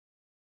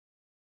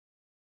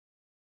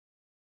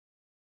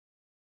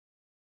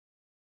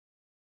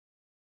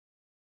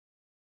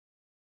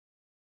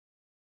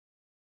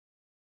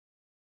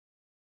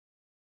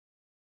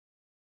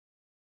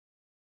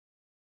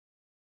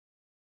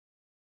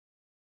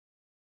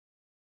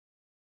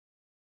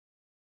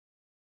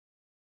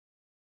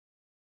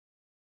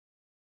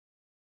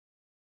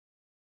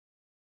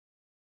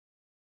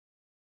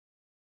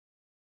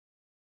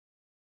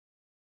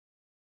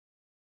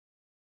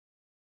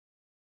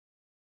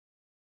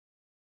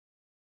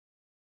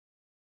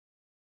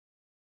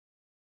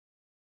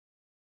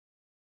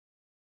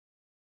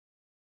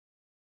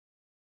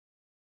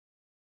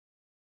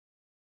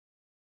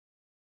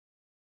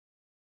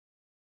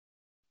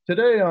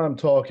Today I'm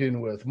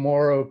talking with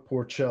Mauro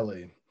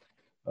Porcelli,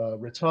 a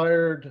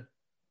retired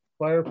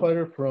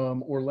firefighter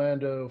from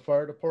Orlando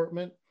Fire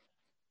Department.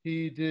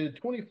 He did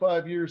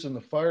 25 years in the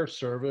fire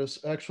service.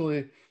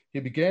 Actually, he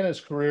began his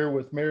career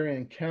with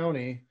Marion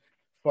County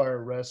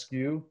Fire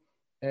Rescue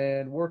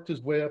and worked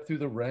his way up through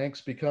the ranks,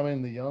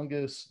 becoming the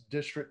youngest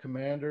district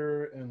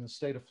commander in the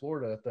state of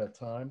Florida at that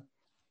time.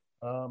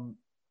 Um,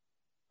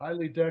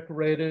 Highly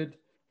decorated,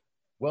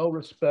 well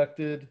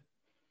respected,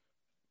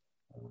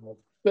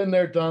 been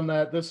there, done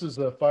that. This is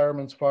a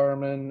fireman's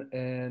fireman,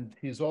 and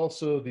he's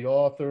also the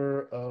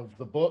author of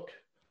the book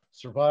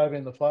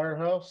Surviving the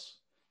Firehouse.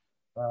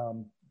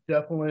 Um,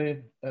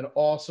 Definitely an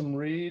awesome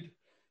read.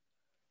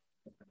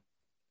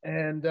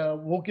 And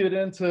we'll get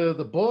into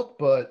the book,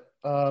 but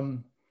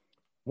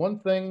one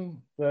thing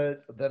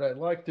that I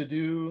like to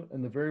do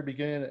in the very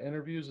beginning of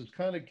interviews is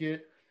kind of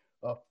get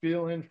a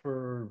feeling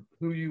for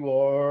who you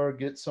are,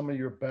 get some of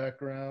your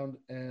background,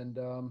 and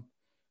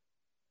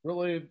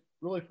really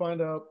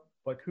find out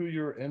like who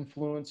your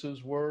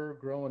influences were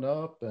growing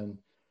up. And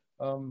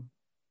um,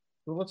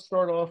 so let's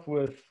start off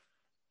with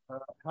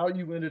how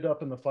you ended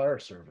up in the fire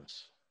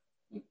service.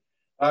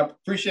 I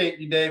appreciate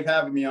you, Dave,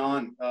 having me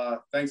on.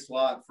 Thanks a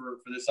lot for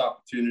this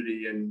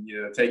opportunity and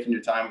taking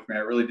your time with me. I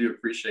really do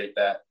appreciate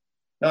that.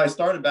 No, I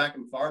started back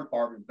in the fire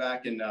department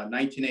back in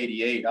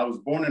 1988. I was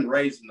born and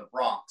raised in the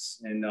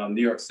Bronx in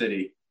New York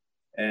City,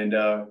 and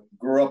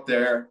grew up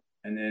there.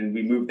 And then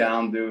we moved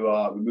down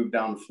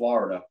to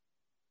Florida.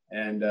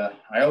 And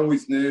I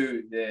always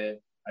knew that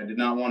I did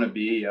not want to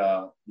be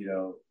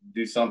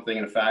do something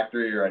in a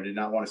factory, or I did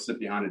not want to sit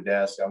behind a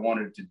desk. I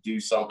wanted to do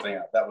something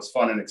that was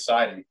fun and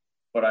exciting.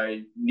 But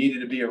I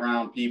needed to be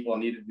around people.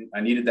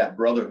 I needed that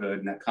brotherhood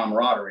and that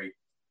camaraderie.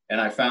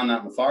 And I found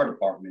that in the fire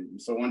department. And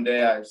so one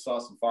day I saw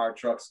some fire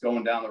trucks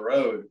going down the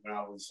road when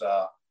I was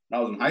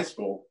in high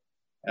school.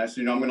 And I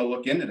said, I'm going to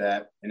look into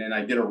that. And then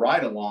I did a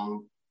ride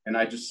along, and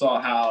I just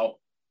saw how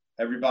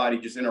everybody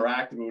just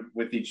interacted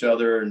with each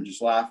other and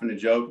just laughing and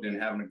joking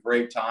and having a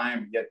great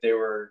time. Yet they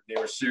were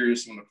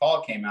serious when the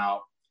call came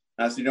out.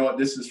 And I said,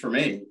 this is for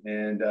me.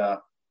 And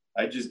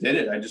I just did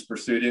it. I just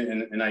pursued it,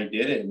 and I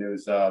did it. And it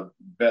was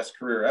best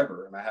career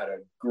ever. And I had a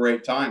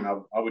great time.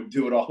 I would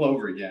do it all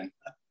over again.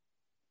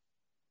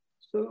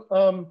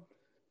 So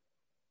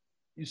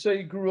you say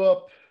you grew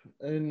up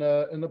in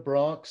the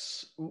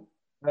Bronx.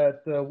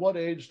 At what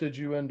age did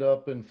you end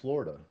up in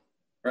Florida?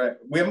 Right.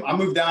 I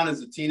moved down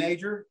as a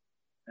teenager,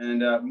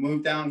 and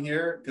moved down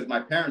here because my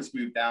parents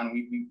moved down.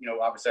 We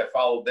obviously I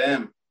followed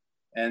them.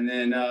 And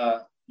then,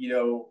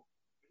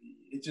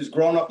 it's just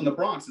growing up in the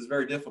Bronx is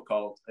very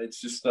difficult. It's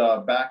just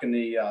back in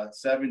the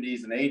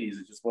 70s and 80s,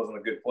 it just wasn't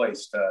a good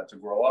place to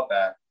grow up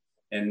at.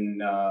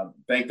 And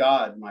thank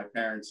God my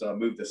parents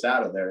moved us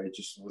out of there. It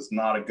just was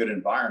not a good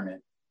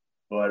environment.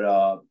 But,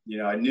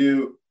 I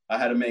knew I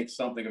had to make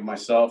something of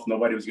myself.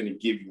 Nobody was going to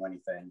give you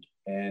anything.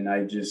 And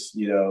I just,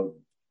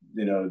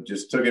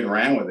 just took it and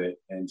ran with it.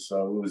 And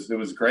so it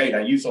was great.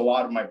 I used a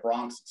lot of my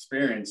Bronx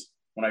experience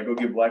when I go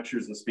give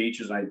lectures and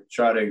speeches, and I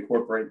try to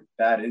incorporate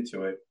that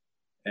into it.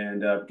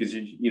 And because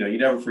you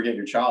never forget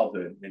your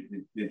childhood.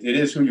 It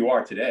is who you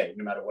are today,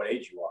 no matter what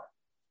age you are.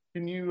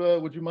 Can you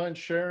would you mind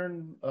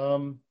sharing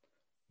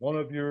one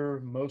of your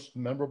most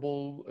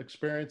memorable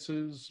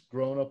experiences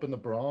growing up in the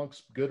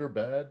Bronx, good or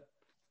bad?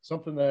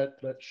 Something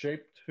that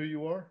shaped who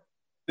you are?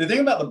 The thing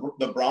about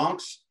the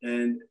Bronx,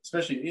 and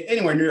especially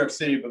anywhere in New York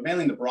City, but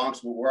mainly in the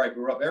Bronx, where I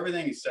grew up,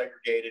 everything is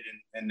segregated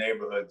in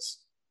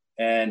neighborhoods.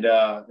 And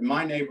in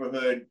my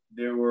neighborhood,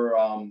 there were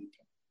a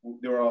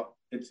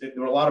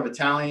lot of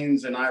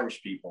Italians and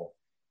Irish people.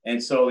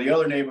 And so the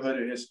other neighborhood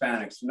are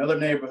Hispanics. Another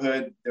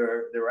neighborhood,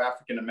 there were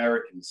African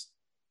Americans.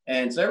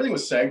 And so everything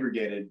was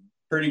segregated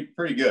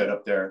pretty good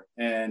up there.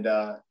 And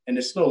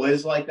it still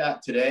is like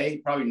that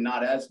today, probably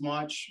not as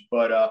much,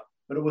 but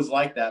it was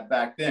like that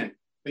back then.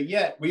 But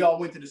yet we all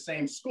went to the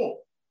same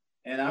school.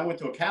 And I went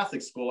to a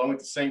Catholic school. I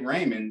went to St.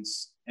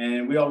 Raymond's,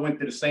 and we all went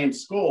to the same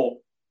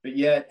school. But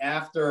yet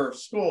after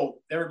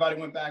school, everybody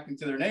went back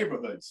into their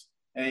neighborhoods.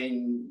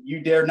 And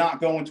you dare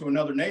not go into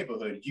another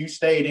neighborhood. You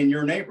stayed in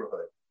your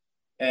neighborhood.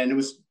 And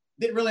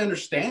didn't really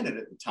understand it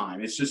at the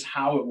time. It's just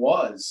how it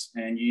was.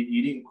 And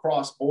you didn't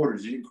cross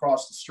borders. You didn't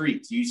cross the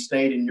streets. You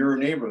stayed in your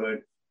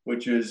neighborhood,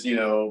 which is,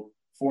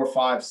 4,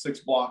 5, 6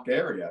 block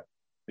area.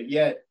 But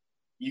yet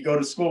you go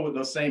to school with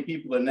those same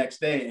people the next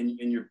day, and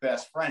you're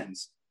best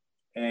friends.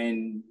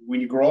 And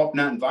when you grow up in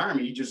that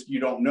environment, you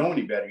don't know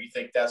any better. You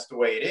think that's the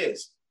way it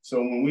is. So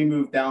when we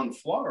moved down to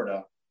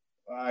Florida,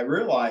 I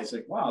realized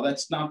wow,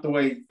 that's not the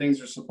way things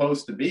are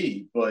supposed to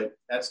be, but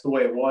that's the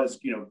way it was,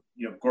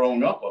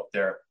 growing up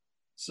there.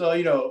 So,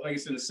 like I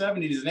said, the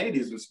 70s and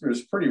 80s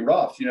was pretty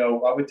rough.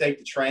 I would take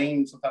the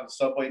train, sometimes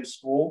the subway to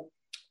school,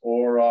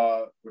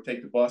 or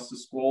take the bus to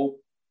school.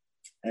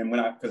 And when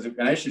I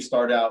initially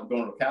started out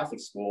going to a Catholic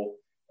school,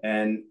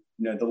 and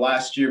the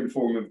last year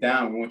before we moved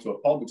down, we went to a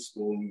public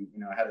school, and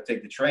I had to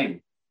take the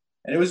train,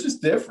 and it was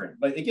just different.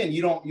 But again,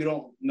 you don't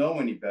know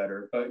any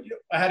better. But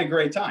I had a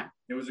great time.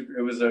 It was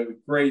a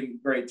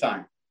great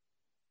time.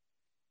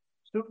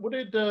 So what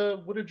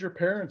did your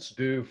parents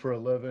do for a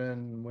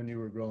living when you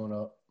were growing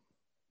up?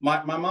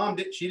 My mom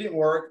she didn't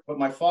work, but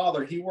my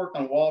father, he worked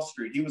on Wall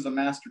Street. He was a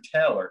master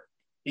tailor.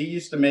 He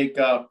used to make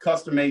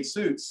custom made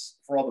suits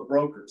for all the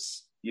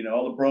brokers,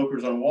 all the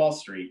brokers on Wall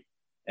Street.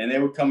 And they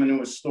would come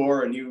into a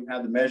store and he would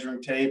have the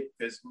measuring tape,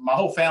 because my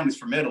whole family's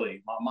from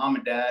Italy. My mom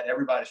and dad,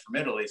 everybody's from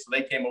Italy. So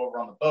they came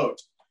over on the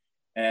boat.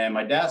 And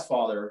my dad's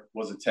father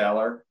was a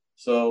tailor.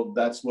 So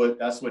that's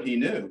what he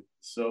knew.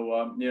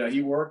 So,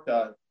 he worked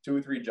 2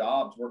 or 3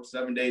 jobs, worked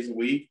 7 days a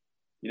week.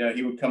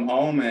 He would come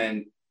home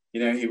and,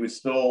 he would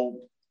still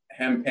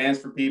hem pants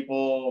for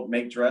people,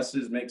 make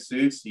dresses, make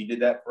suits. He did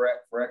that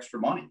for extra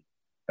money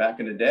back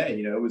in the day.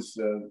 It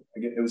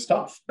was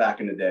tough back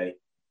in the day,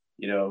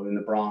 in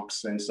the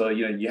Bronx. And so,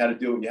 you had to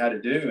do what you had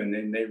to do. And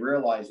then they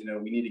realized,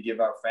 we need to give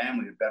our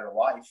family a better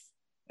life.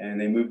 And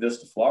they moved us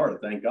to Florida,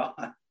 thank God.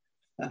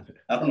 I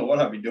don't know what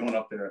I'd be doing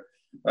up there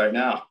right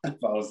now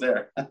if I was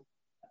there.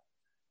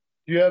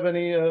 Do you have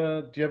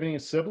any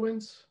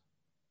siblings?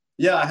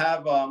 Yeah, I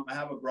have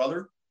a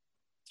brother.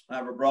 I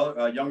have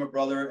a younger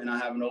brother, and I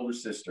have an older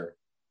sister.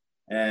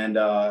 And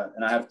I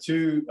have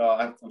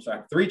I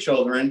have 3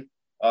 children.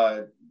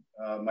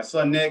 My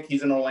son, Nick,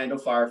 he's an Orlando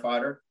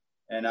firefighter.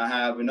 And I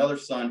have another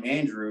son,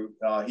 Andrew.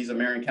 He's a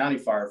Marion County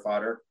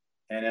firefighter.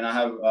 And then I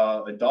have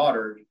a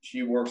daughter.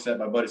 She works at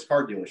my buddy's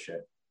car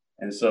dealership.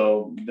 And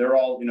so they're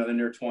all, in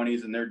their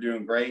 20s, and they're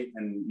doing great.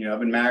 And, I've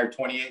been married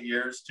 28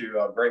 years to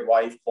a great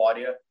wife,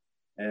 Claudia.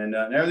 And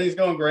everything's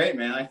going great,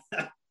 man.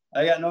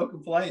 I got no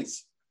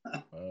complaints.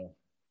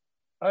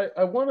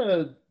 I want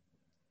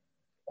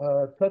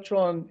to touch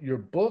on your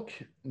book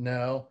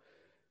now.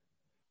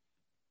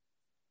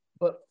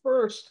 But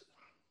first,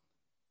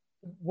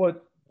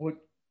 what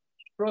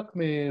struck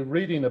me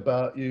reading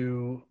about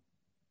you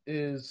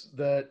is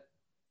that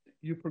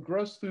you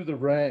progressed through the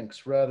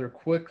ranks rather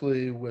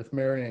quickly with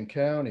Marion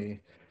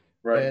County.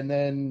 Right. And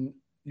then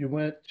you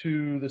went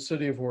to the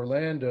city of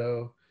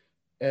Orlando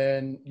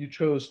and you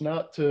chose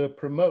not to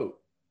promote.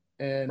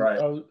 And right.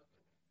 I was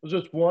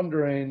just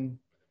wondering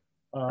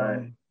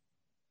right.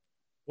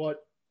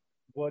 what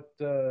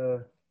I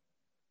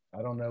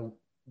don't know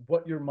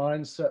what your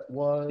mindset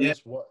was. Yeah.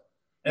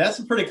 And that's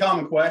a pretty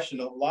common question.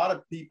 A lot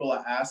of people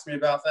ask me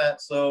about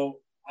that. So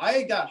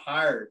I got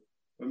hired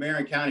with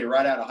Marion County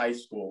right out of high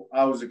school.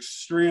 I was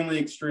extremely,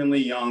 extremely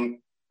young.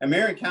 And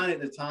Marion County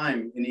at the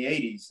time in the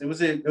 80s, it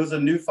was a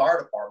new fire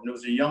department. It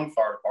was a young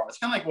fire department. It's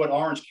kind of like what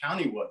Orange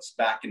County was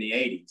back in the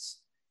 80s.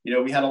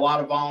 We had a lot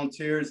of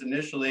volunteers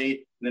initially,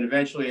 and then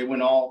eventually it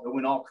went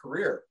all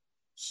career.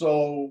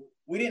 So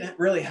we didn't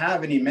really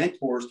have any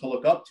mentors to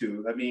look up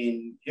to. I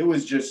mean, it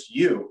was just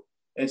you.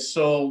 And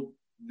so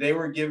they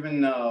were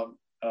given a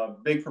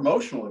big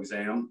promotional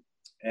exam,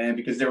 and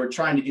because they were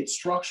trying to get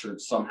structured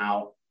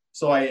somehow.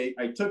 So I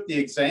took the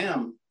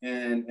exam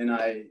and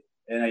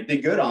I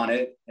did good on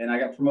it, and I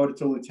got promoted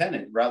to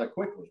lieutenant rather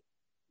quickly.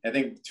 I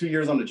think 2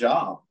 years on the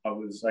job, I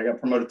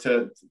got promoted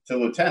to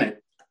lieutenant.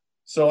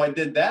 So I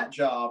did that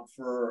job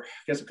for, I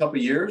guess, a couple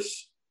of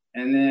years,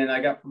 and then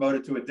I got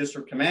promoted to a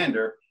district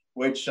commander,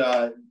 which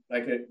I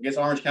guess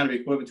Orange County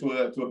equivalent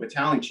to a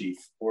battalion chief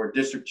or a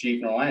district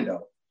chief in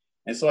Orlando.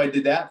 And so I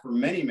did that for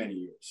many, many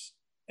years.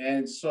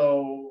 And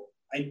so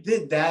I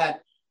did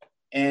that,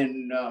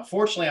 and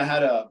fortunately, I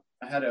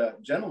had a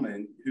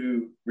gentleman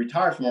who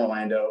retired from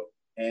Orlando,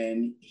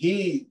 and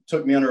he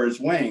took me under his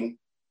wing,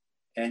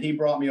 and he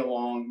brought me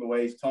along the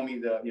way. He told me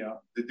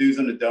the do's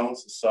and the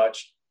don'ts and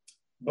such.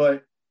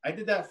 But I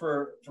did that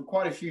for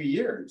quite a few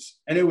years,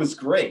 and it was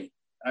great.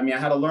 I mean, I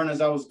had to learn as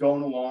I was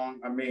going along.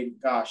 I made,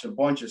 a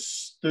bunch of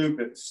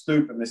stupid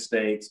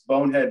mistakes,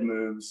 bonehead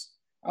moves.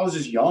 I was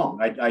just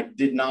young. I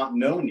did not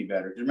know any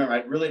better. Remember,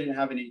 I really didn't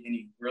have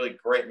any really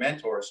great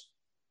mentors.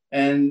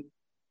 And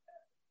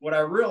what I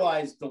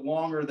realized, the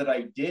longer that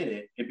I did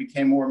it, it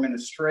became more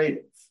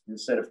administrative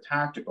instead of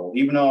tactical.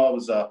 Even though I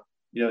was a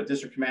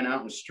district commander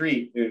out in the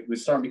street, it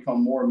was starting to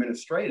become more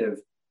administrative,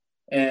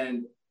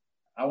 and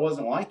I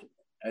wasn't liking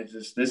it.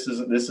 This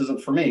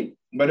isn't for me.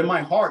 But in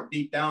my heart,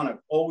 deep down, I've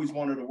always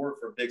wanted to work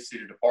for a big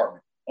city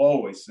department,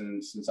 always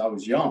since I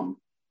was young,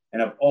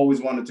 and I've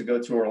always wanted to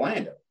go to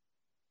Orlando.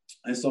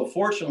 And so,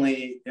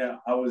 fortunately,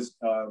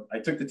 I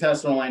took the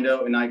test in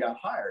Orlando, and I got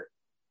hired.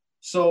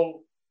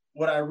 So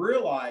what I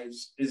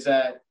realized is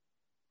that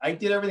I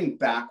did everything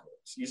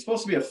backwards. You're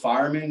supposed to be a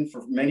fireman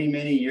for many,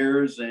 many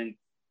years, and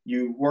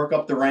you work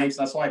up the ranks.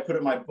 That's why I put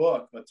in my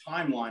book a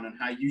timeline on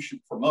how you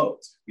should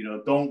promote.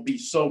 Don't be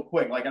so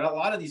quick. Like, a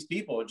lot of these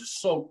people are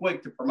just so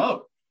quick to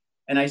promote.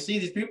 And I see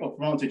these people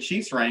promote to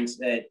chief's ranks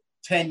at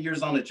 10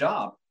 years on the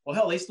job. Well,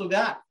 hell, they still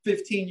got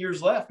 15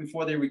 years left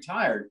before they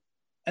retired,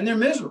 and they're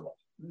miserable.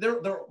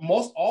 They're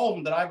most all of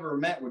them that I've ever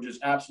met were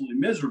just absolutely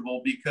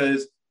miserable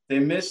because they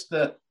missed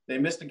the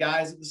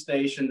guys at the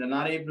station. They're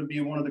not able to be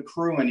one of the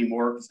crew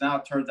anymore because now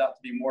it turns out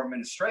to be more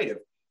administrative.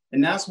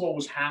 And that's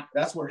what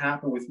that's what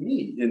happened with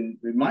me in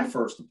my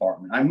first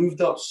department. I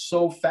moved up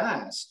so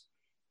fast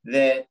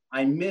that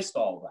I missed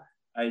all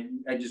that.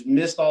 I just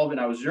missed all of it.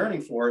 I was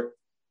yearning for it.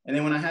 And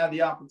then when I had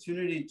the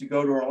opportunity to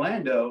go to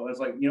Orlando, I was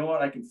like, you know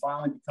what? I can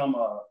finally become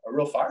a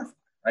real firefighter.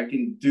 I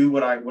can do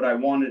what I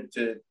wanted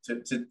to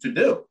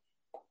do.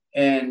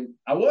 And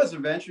I was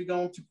eventually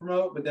going to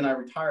promote, but then I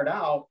retired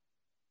out.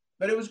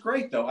 But it was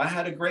great though. I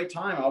had a great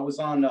time. I was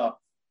on a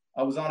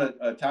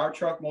tower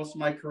truck most of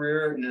my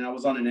career, and then I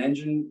was on an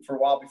engine for a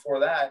while before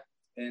that,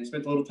 and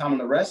spent a little time on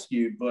the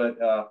rescue. But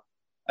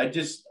I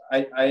just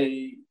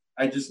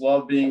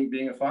love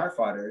being a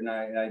firefighter, and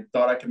I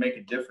thought I could make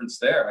a difference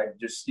there. I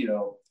just,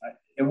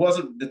 it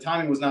wasn't, the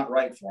timing was not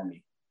right for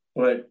me.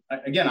 But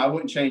again, I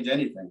wouldn't change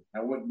anything. I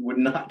would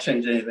not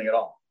change anything at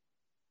all.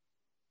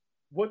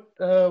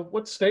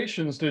 What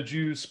stations did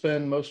you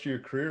spend most of your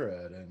career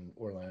at in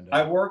Orlando?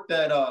 I worked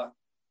at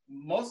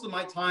most of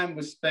my time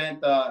was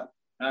spent. I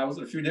was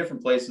at a few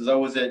different places. I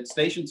was at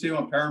Station 2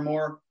 on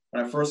Paramore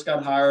when I first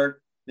got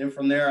hired. Then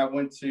from there, I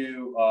went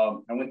to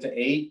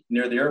 8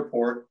 near the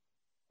airport,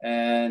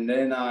 and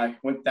then I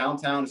went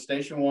downtown to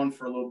Station 1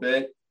 for a little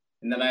bit,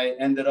 and then I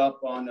ended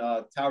up on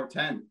Tower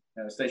 10,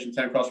 Station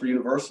 10 across from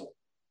Universal.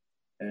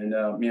 And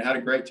I had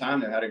a great time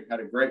there. Had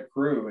a great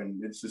crew,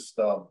 and it's just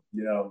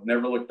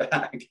never looked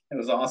back. It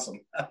was awesome.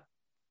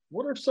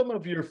 What are some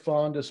of your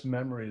fondest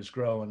memories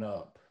growing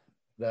up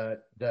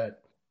that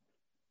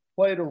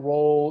played a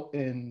role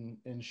in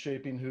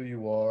shaping who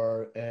you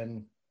are?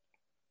 And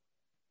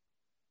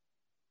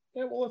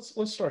yeah, well,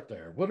 let's start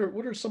there. What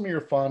are some of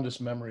your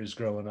fondest memories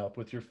growing up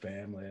with your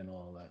family and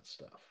all that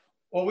stuff?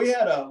 Well, we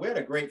had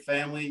a great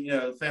family.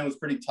 The family was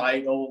pretty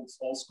tight, old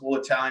school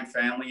Italian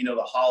family.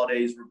 The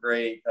holidays were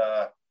great.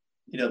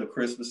 The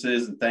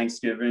Christmases and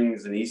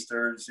Thanksgivings and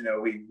Easters.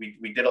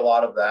 We did a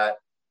lot of that.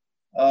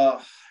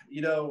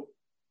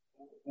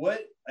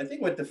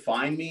 What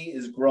defined me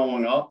is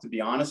growing up. To be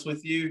honest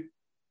with you,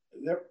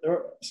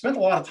 spent a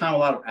lot of time, a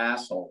lot of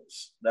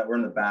assholes that were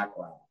in the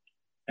background,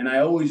 and I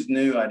always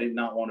knew I did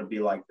not want to be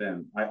like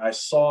them. I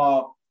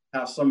saw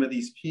how some of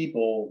these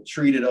people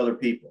treated other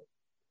people,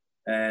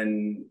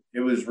 and it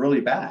was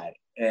really bad.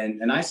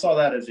 And I saw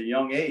that as a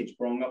young age,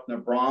 growing up in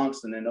the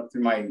Bronx, and then up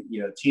through my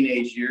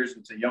teenage years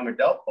into young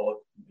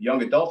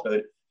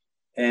adulthood.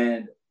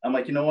 And I'm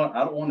like, you know what?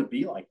 I don't want to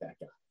be like that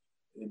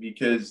guy,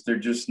 because they're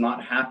just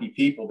not happy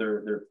people.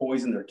 They're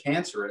poison. They're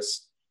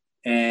cancerous.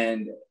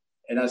 And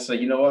I say,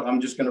 you know what? I'm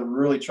just going to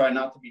really try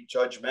not to be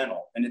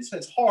judgmental. And it's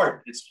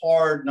hard. It's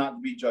hard not to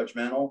be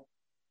judgmental,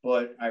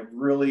 but I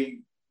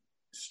really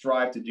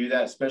strive to do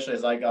that, especially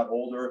as I got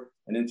older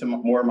and into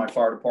more of my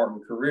fire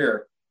department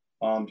career.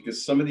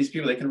 Because some of these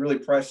people, they can really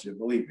press you,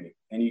 believe me.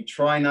 And you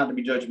try not to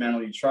be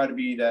judgmental. You try to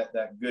be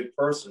that good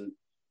person.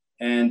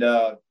 And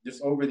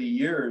just over the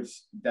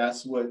years,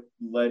 that's what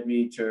led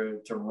me to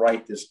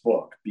write this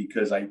book,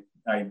 because I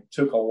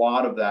took a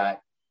lot of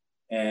that,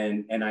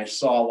 and I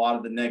saw a lot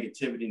of the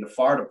negativity in the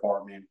fire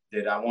department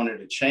that I wanted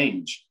to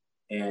change.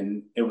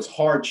 And it was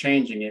hard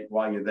changing it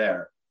while you're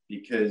there,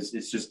 because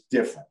it's just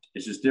different.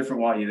 It's just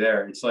different while you're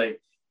there. It's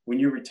like when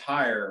you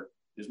retire,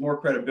 there's more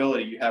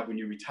credibility you have when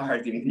you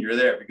retire than when you're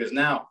there, because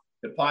now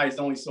the pie is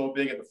only so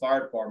big at the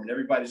fire department.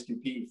 Everybody's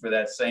competing for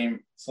that same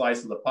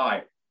slice of the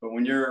pie. But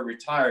when you're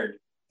retired,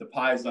 the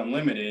pie is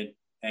unlimited,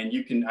 and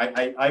you can.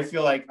 I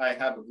feel like I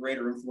have a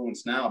greater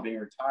influence now being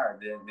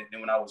retired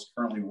than when I was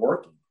currently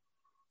working.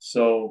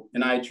 So,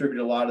 and I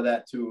attribute a lot of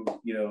that to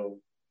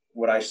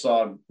what I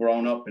saw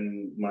growing up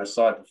and when I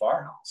saw at the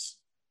firehouse.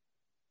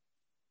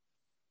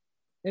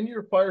 In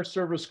your fire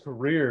service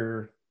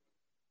career,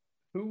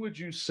 who would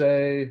you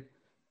say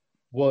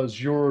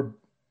was your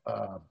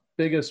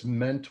biggest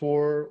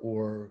mentor,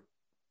 or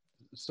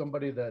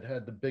somebody that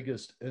had the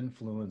biggest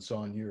influence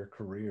on your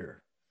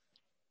career?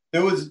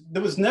 There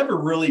was never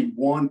really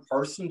one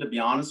person, to be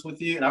honest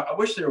with you. And I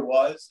wish there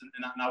was,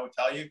 and I would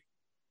tell you,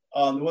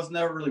 there was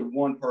never really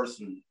one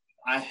person.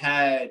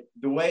 The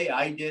way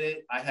I did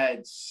it, I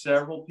had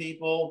several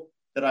people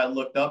that I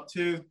looked up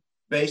to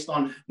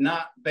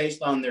not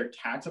based on their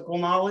tactical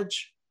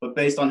knowledge, but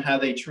based on how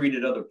they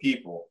treated other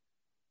people.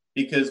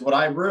 Because what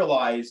I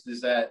realized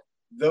is that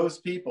those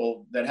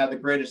people that had the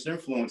greatest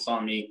influence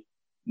on me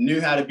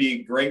knew how to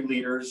be great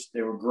leaders.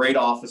 They were great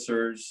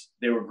officers.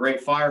 They were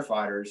great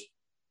firefighters.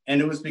 And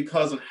it was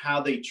because of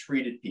how they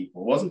treated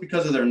people. It wasn't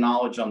because of their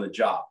knowledge on the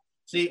job.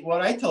 See,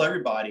 what I tell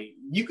everybody,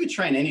 you could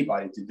train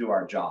anybody to do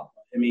our job.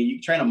 I mean, you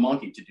could train a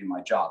monkey to do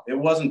my job. It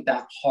wasn't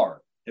that hard.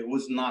 It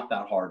was not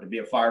that hard to be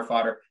a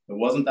firefighter. It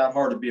wasn't that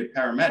hard to be a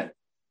paramedic.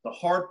 The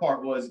hard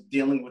part was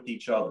dealing with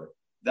each other.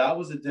 That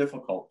was the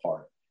difficult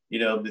part.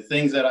 The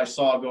things that I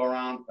saw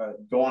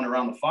going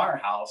around the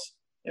firehouse,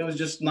 it was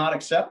just not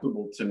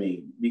acceptable to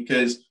me,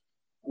 because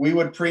we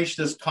would preach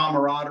this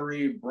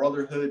camaraderie,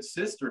 brotherhood,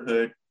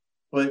 sisterhood,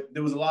 but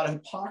there was a lot of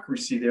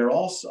hypocrisy there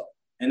also.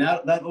 And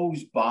that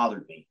always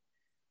bothered me.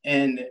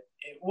 And it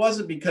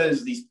wasn't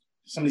because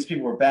some of these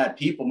people were bad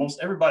people. Most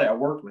everybody I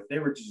worked with, they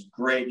were just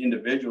great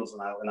individuals,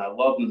 and I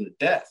loved them to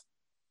death.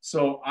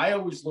 So I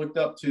always looked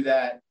up to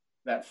that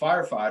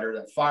firefighter,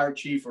 that fire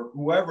chief, or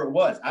whoever it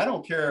was. I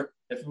don't care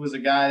if it was a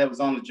guy that was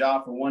on the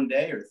job for one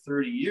day or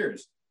 30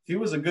 years. If he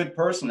was a good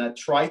person that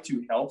tried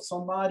to help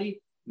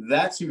somebody,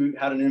 that's who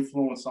had an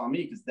influence on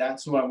me, because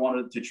that's who I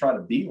wanted to try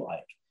to be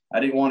like. I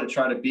didn't want to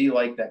try to be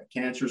like that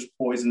cancerous,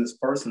 poisonous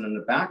person in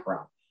the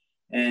background.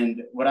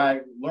 And what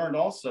I learned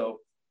also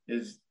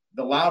is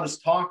the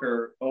loudest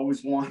talker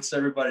always wants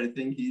everybody to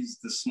think he's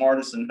the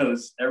smartest and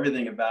knows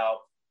everything about,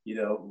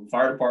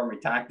 fire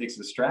department tactics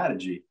and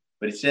strategy.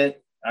 But it's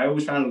that I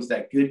always found it was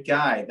that good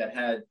guy that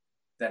had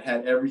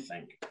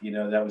everything,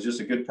 that was just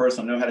a good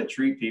person, know how to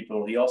treat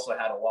people. He also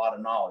had a lot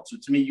of knowledge. So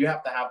to me, you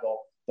have to have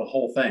the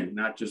whole thing,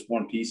 not just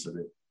one piece of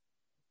it.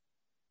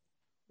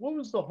 What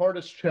was the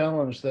hardest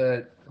challenge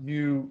that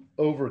you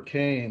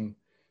overcame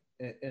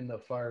in the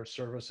fire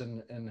service,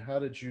 and how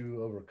did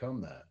you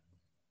overcome that?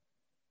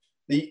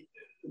 The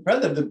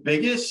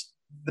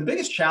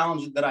biggest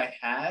challenge that I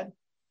had,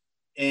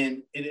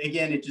 and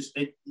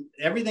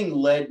everything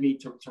led me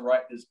to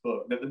write this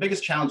book. The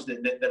biggest challenge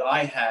that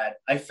I had,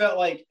 I felt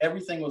like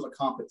everything was a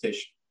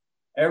competition.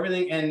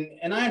 Everything,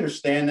 and I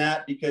understand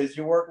that, because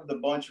you work with a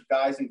bunch of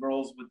guys and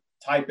girls with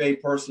type A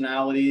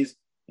personalities,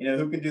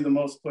 who can do the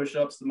most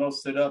push-ups, the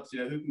most sit-ups,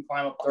 who can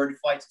climb up 30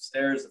 flights of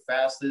stairs the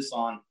fastest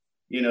on,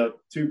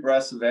 2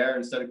 breaths of air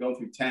instead of going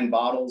through 10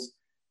 bottles.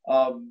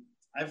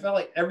 I felt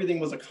like everything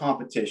was a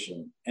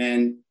competition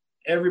and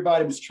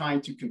everybody was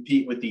trying to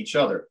compete with each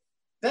other.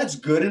 That's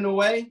good in a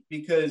way,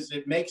 because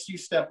it makes you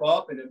step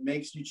up and it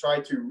makes you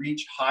try to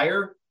reach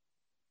higher.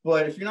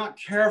 But if you're not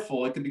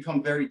careful, it can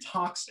become very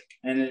toxic,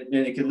 and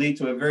it can lead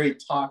to a very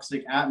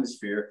toxic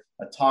atmosphere,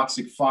 a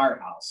toxic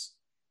firehouse.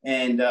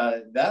 And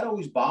that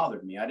always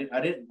bothered me. I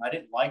didn't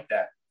like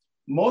that.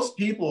 Most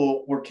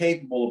people were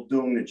capable of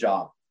doing the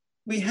job.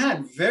 We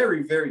had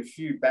very, very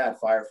few bad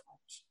firefighters.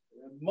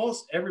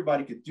 Most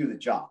everybody could do the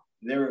job.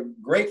 They were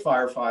great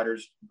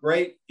firefighters,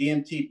 great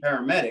EMT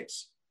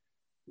paramedics.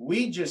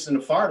 We just in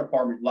the fire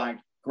department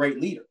lacked great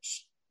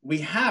leaders. We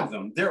have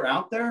them. They're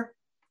out there,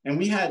 and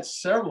we had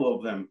several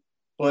of them.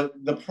 But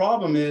the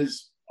problem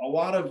is a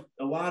lot of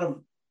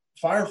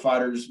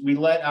firefighters, we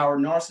let our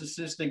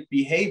narcissistic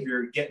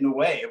behavior get in the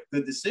way of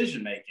good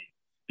decision making,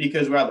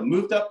 because we either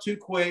moved up too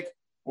quick,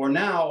 or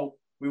now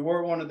we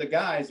were one of the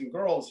guys and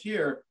girls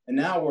here, and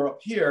now we're up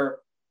here,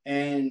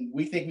 and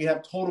we think we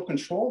have total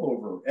control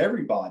over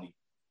everybody.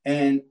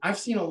 And I've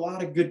seen a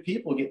lot of good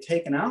people get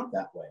taken out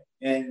that way,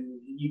 and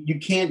you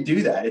can't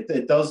do that.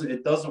 It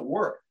doesn't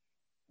work.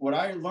 What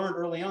I learned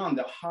early on,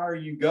 the higher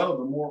you go,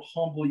 the more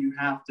humble you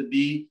have to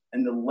be,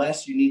 and the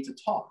less you need to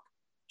talk.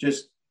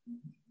 Just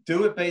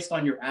do it based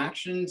on your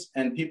actions,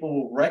 and people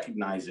will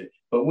recognize it.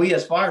 But we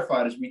as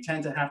firefighters, we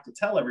tend to have to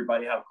tell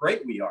everybody how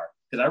great we are.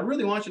 Because I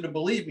really want you to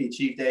believe me,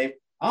 Chief Dave,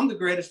 I'm the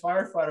greatest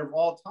firefighter of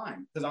all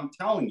time, because I'm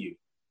telling you.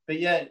 But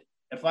yet,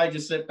 if I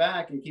just sit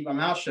back and keep my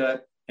mouth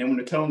shut, and when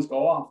the tones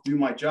go off, do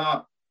my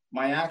job,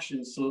 my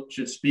actions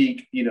should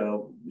speak,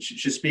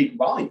 should speak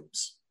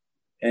volumes.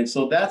 And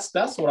so that's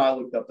what I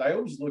looked up to. I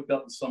always looked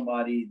up to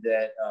somebody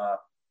that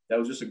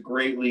was just a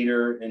great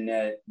leader and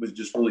that was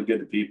just really good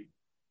to people.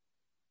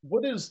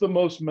 What is the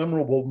most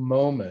memorable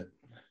moment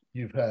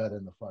you've had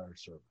in the fire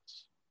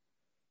service?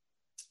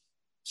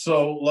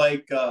 So,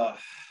 like a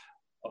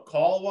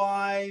call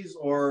wise,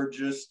 or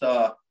just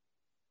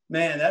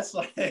man, that's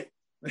like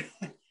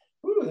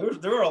ooh,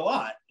 there were a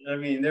lot. I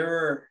mean, there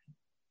were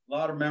a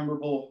lot of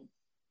memorable.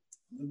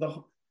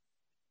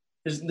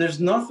 There's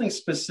nothing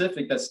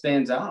specific that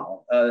stands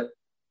out.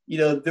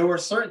 There were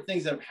certain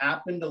things that have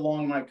happened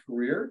along my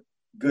career,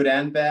 good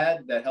and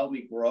bad, that helped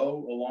me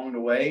grow along the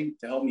way,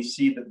 to help me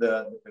see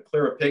the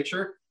clearer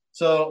picture.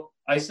 So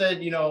I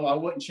said, I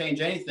wouldn't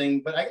change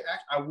anything, but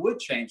I would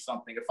change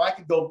something. If I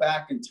could go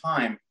back in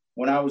time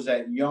when I was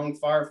that young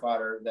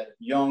firefighter, that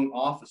young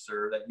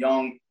officer, that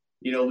young,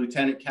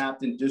 lieutenant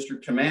captain,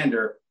 district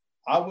commander,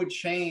 I would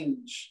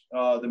change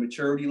the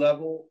maturity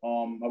level.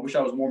 I wish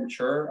I was more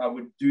mature. I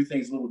would do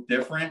things a little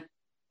different.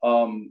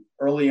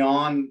 Early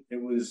on,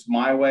 it was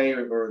my way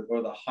or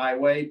the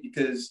highway,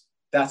 because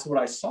that's what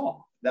I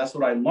saw. That's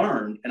what I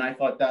learned. And I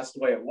thought that's the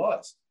way it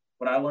was.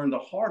 But I learned the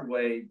hard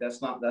way.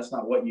 That's not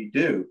what you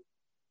do.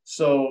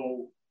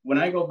 So when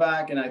I go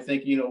back and I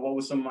think, what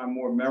was some of my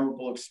more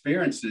memorable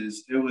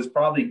experiences, it was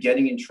probably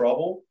getting in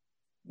trouble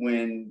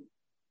when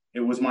it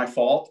was my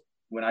fault,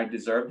 when I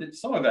deserved it.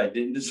 Some of it I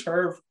didn't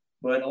deserve,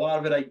 but a lot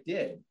of it I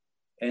did.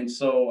 And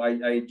so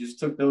I just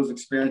took those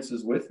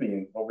experiences with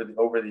me over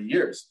the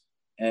years.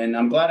 And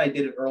I'm glad I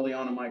did it early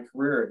on in my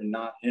career and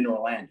not in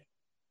Orlando.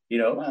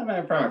 Probably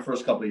my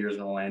first couple of years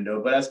in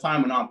Orlando, but as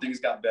time went on,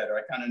 things got better.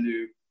 I kind of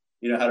knew,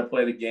 how to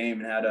play the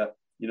game and how to,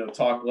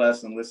 talk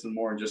less and listen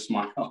more and just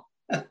smile.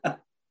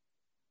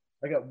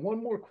 I got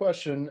one more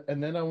question,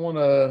 and then I want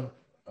to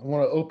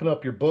open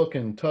up your book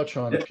and touch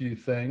on a few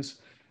things.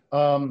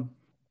 Can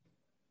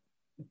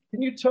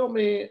you tell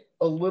me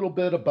a little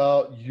bit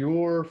about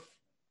your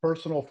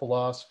personal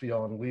philosophy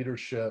on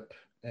leadership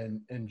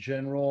and in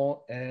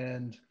general,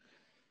 and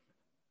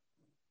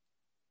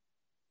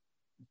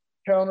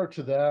counter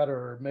to that,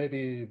 or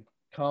maybe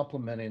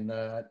complementing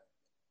that,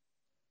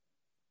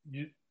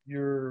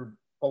 your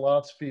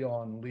philosophy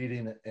on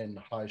leading in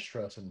high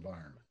stress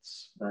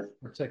environments, right,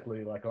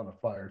 particularly like on a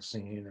fire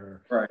scene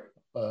or right,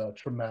 a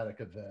traumatic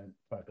event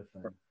type of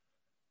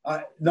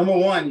thing? Number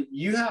one,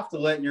 you have to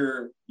let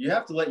your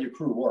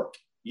crew work.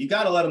 You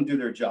got to let them do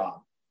their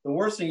job. The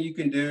worst thing you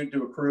can do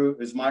to a crew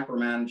is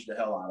micromanage the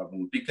hell out of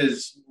them,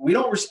 because we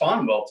don't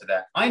respond well to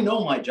that. I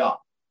know my job.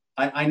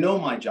 I know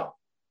my job.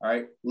 All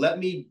right. Let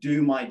me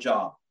do my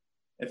job.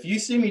 If you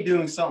see me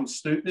doing something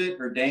stupid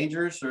or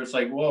dangerous, or it's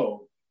like,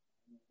 whoa,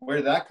 where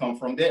did that come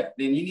from? Then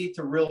you need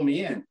to reel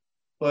me in.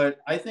 But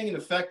I think an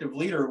effective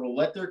leader will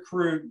let their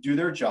crew do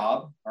their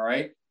job. All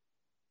right.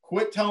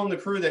 Quit telling the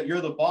crew that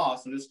you're the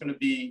boss and it's going to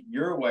be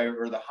your way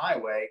or the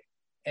highway,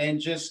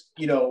 and just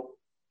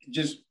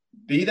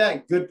be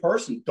that good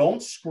person.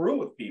 Don't screw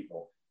with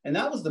people. And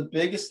that was the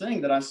biggest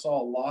thing that I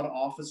saw a lot of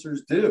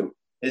officers do,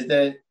 is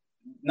that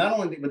not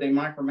only would they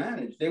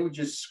micromanage, they would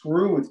just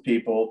screw with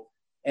people.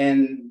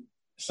 And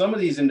some of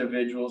these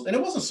individuals, and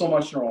it wasn't so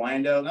much in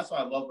Orlando, and that's why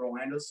I love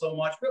Orlando so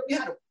much, but we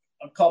had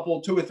a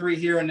couple, 2 or 3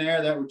 here and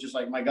there that were just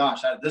like, my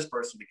gosh, how did this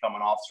person become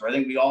an officer? I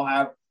think we all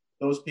have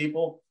those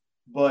people.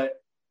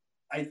 But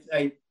I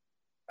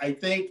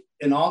think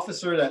an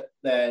officer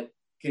that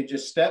can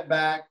just step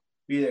back,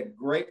 be a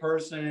great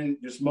person,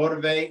 just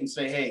motivate and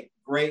say, hey,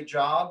 great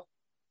job,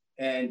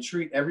 and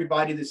treat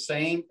everybody the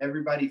same,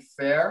 everybody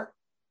fair.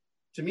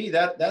 To me,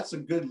 that's a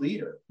good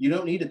leader. You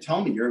don't need to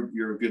tell me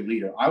you're a good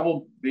leader. I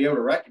will be able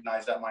to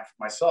recognize that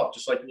myself,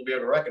 just like you'll be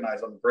able to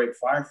recognize I'm a great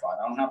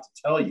firefighter. I don't have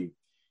to tell you.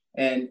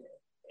 And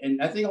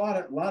I think a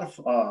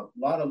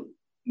lot of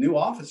new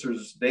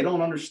officers, they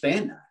don't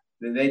understand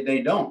that.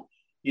 They don't.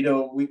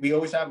 We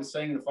always have a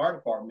saying in the fire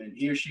department,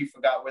 he or she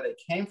forgot where they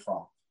came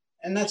from.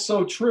 And that's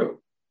so true.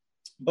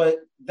 But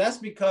that's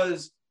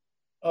because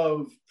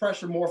of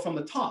pressure more from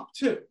the top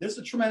too. There's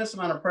a tremendous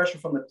amount of pressure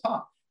from the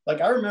top.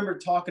 Like I remember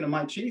talking to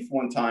my chief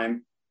one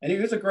time, and he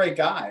was a great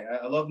guy.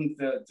 I love him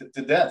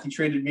to death. He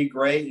treated me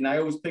great, and I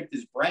always picked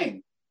his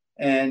brain.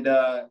 And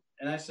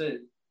I said,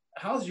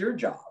 how's your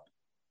job?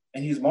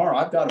 And he's, Mauro,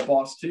 I've got a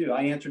boss too.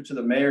 I answer to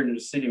the mayor and the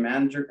city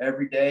manager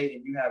every day,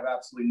 and you have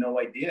absolutely no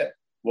idea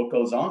what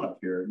goes on up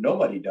here.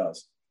 Nobody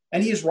does.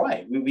 And he's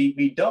right.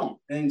 We don't.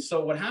 And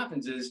so what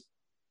happens is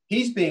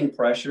he's being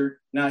pressured.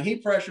 Now he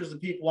pressures the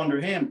people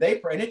under him.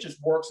 And it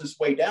just works its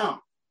way down.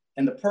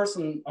 And the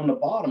person on the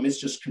bottom is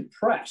just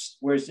compressed,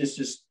 whereas it's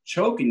just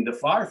choking the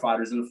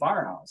firefighters in the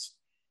firehouse.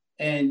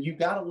 And you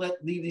got to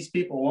leave these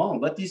people alone.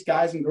 Let these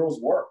guys and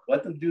girls work.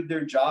 Let them do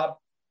their job.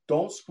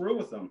 Don't screw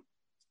with them.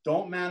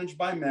 Don't manage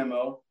by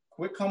memo.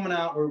 Quit coming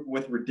out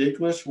with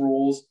ridiculous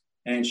rules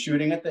and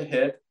shooting at the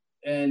hip,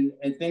 and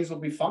things will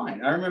be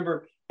fine. I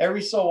remember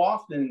every so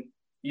often,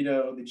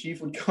 the chief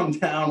would come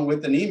down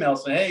with an email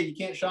saying, hey, you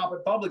can't shop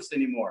at Publix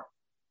anymore.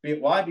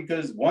 Why?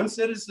 Because one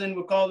citizen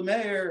would call the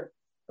mayor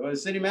or the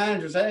city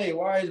manager and say, hey,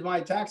 why is my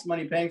tax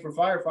money paying for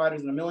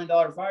firefighters in $1 million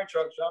fire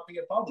truck shopping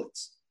at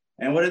Publix?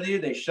 And what do?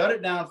 They shut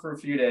it down for a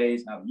few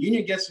days. Now the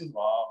union gets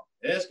involved,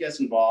 this gets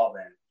involved,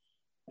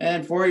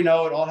 and before you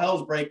know it, all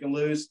hell's breaking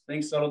loose.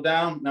 Things settle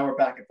down. Now we're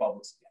back at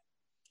Publix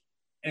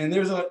again. And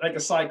there's a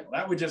cycle.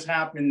 That would just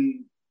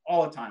happen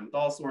all the time with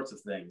all sorts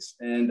of things.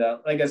 And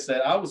like I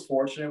said, I was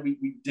fortunate.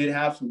 We did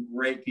have some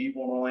great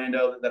people in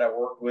Orlando that I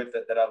worked with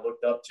that I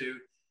looked up to.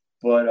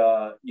 But,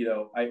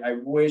 I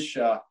wish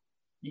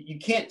you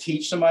can't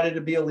teach somebody to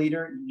be a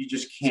leader. You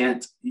just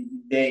can't.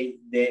 They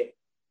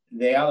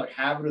either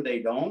have it or they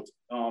don't.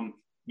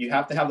 You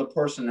have to have the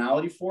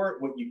personality for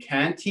it. What you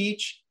can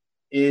teach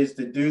is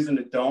the do's and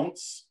the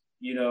don'ts.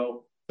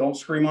 Don't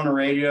scream on the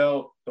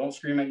radio. Don't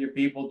scream at your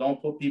people. Don't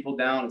put people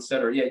down,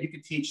 etc. Yeah, you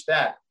can teach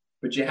that.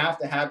 But you have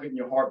to have it in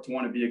your heart to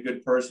want to be a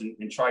good person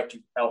and try to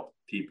help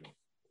people.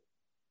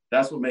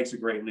 That's what makes a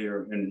great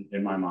leader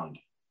in my mind.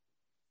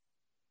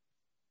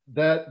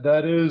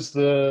 That is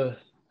the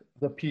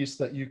piece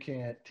that you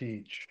can't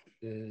teach,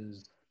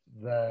 is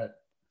that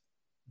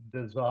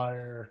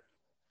desire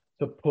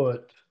to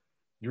put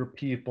your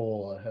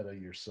people ahead of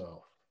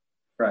yourself.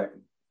 Right.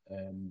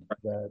 And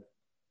that,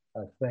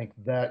 I think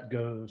that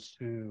goes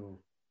to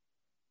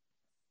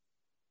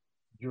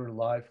your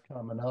life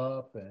coming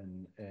up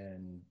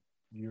and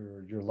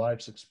your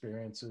life's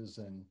experiences,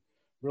 and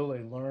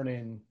really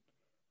learning,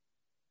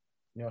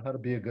 how to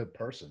be a good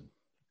person.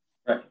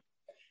 Right.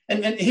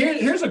 And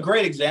here's a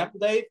great example,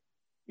 Dave.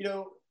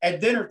 At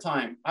dinner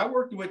time, I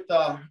worked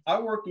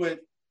with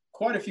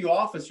quite a few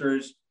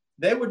officers.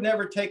 They would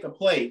never take a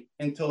plate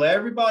until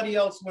everybody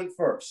else went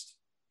first.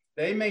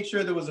 They made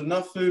sure there was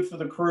enough food for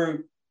the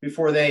crew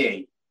before they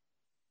ate.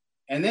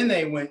 And then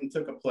they went and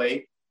took a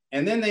plate.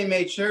 And then they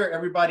made sure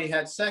everybody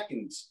had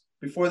seconds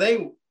before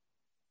they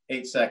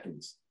ate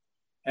seconds.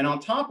 And on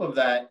top of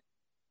that,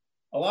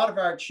 a lot of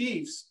our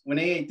chiefs, when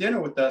they ate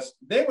dinner with us,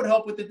 they would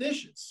help with the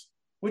dishes,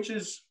 which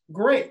is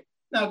great.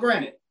 Now,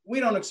 granted, we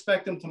don't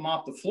expect them to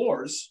mop the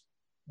floors.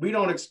 We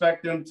don't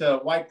expect them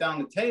to wipe down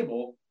the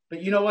table.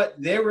 But you know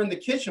what? They were in the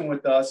kitchen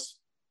with us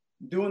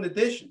doing the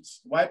dishes,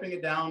 wiping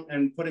it down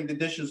and putting the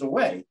dishes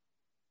away.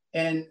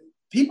 And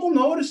people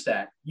notice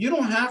that. You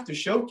don't have to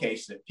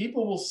showcase it.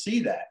 People will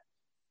see that.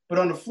 But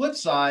on the flip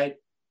side,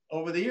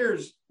 over the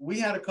years, we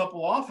had a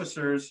couple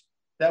officers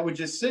that would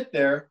just sit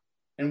there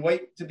and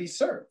wait to be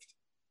served.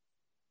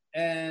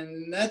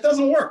 And that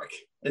doesn't work.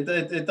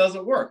 It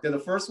doesn't work. They're the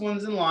first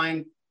ones in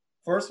line,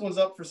 first ones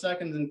up for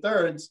seconds and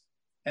thirds.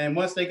 And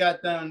once they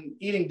got done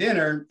eating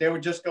dinner, they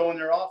would just go in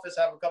their office,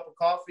 have a cup of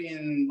coffee,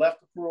 and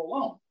left the crew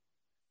alone.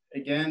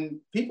 Again,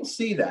 people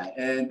see that,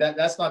 and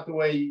that's not the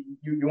way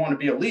you want to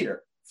be a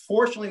leader.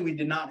 Fortunately, we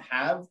did not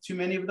have too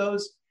many of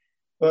those.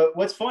 But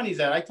what's funny is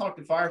that I talk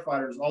to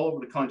firefighters all over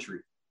the country.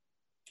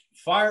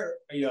 Fire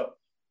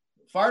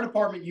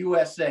Department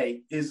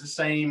USA is the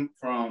same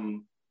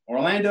from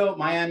Orlando,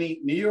 Miami,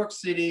 New York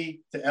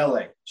City to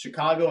LA,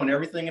 Chicago, and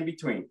everything in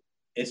between.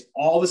 It's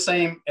all the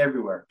same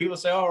everywhere. People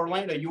say, oh,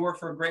 Orlando, you work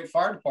for a great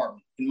fire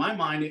department. In my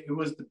mind, it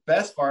was the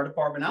best fire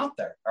department out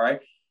there. All right.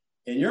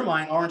 In your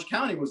mind, Orange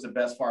County was the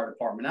best fire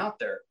department out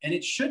there. And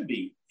it should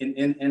be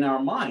in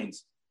our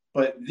minds.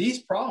 But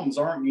these problems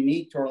aren't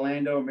unique to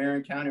Orlando,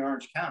 Marion County,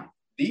 Orange County.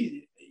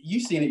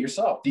 You've seen it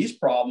yourself. These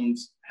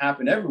problems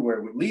happen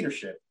everywhere with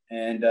leadership.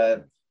 And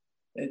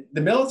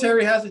the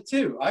military has it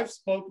too. I've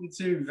spoken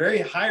to very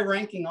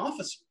high-ranking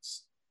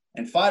officers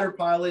and fighter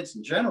pilots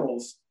and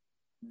generals.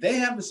 They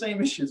have the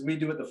same issues we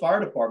do at the fire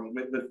department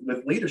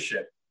with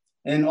leadership.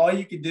 And all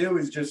you can do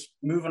is just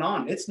moving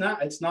on. It's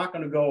not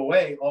going to go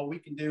away. All we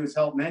can do is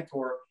help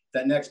mentor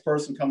that next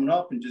person coming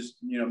up and just,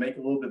 make it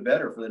a little bit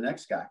better for the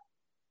next guy.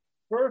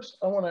 First,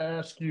 I want to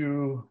ask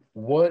you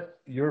what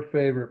your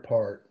favorite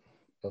part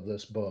of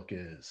this book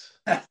is.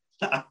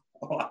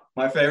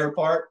 My favorite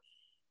part?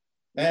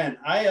 Man,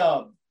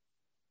 I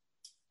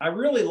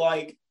really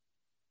like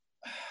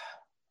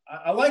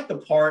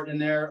the part in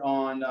there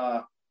on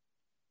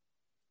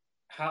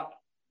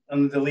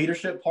the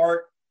leadership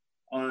part,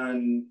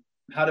 on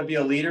how to be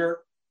a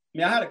leader. I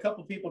mean, I had a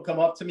couple of people come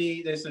up to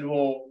me. They said,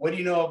 well, what do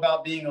you know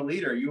about being a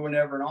leader? You were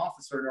never an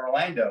officer in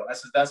Orlando. I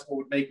said, that's what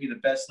would make me the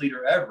best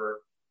leader ever,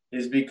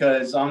 is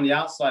because I'm the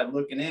outside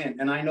looking in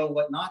and I know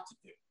what not to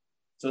do.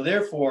 So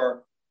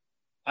therefore,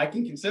 I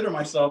can consider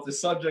myself the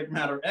subject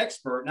matter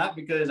expert, not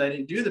because I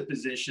didn't do the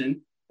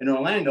position in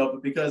Orlando,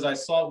 but because I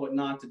saw what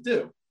not to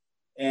do.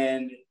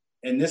 And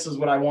this is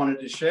what I wanted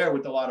to share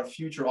with a lot of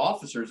future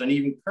officers and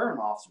even current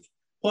officers.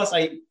 Plus,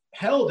 I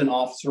held an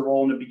officer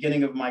role in the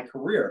beginning of my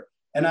career,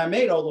 and I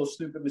made all those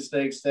stupid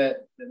mistakes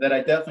that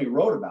I definitely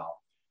wrote about.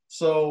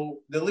 So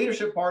the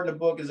leadership part in the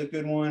book is a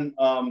good one.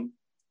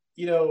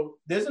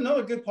 There's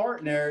another good part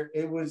in there.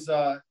 It was,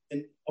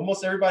 and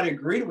almost everybody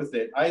agreed with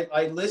it.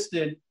 I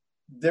listed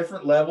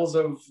different levels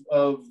of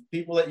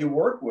people that you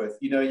work with.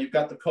 You've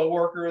got the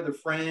coworker, the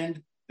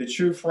friend, the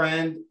true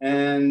friend,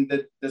 and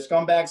the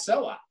scumbag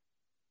sellout.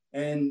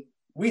 And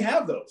we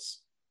have those.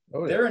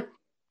 Oh, yeah. They're in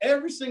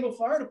every single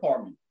fire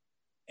department.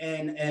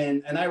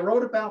 And I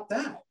wrote about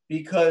that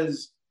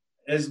because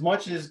as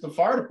much as the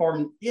fire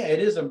department, it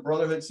is a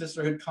brotherhood,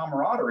 sisterhood,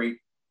 camaraderie,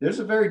 there's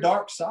a very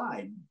dark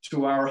side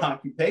to our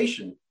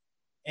occupation.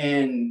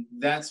 And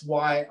that's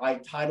why I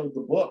titled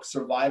the book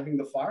Surviving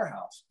the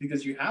Firehouse,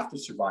 because you have to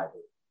survive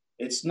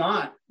it. It's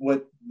not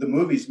what the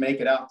movies make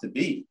it out to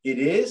be. It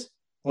is,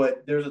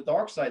 but there's a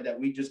dark side that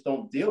we just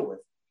don't deal with.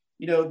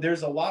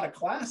 There's a lot of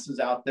classes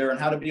out there on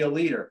how to be a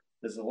leader.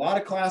 There's a lot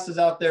of classes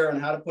out there on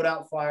how to put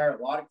out fire,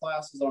 a lot of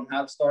classes on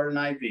how to start an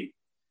IV.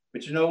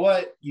 But you know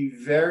what? You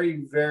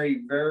very,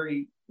 very,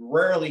 very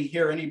rarely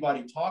hear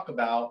anybody talk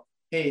about,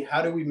 hey,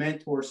 how do we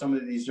mentor some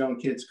of these young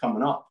kids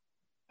coming up?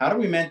 How do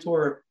we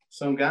mentor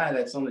some guy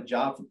that's on the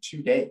job for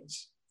 2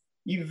 days?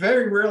 You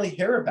very rarely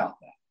hear about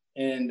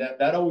that. And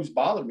that always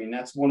bothered me. And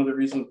that's one of the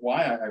reasons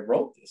why I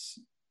wrote this.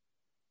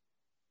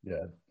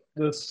 Yeah,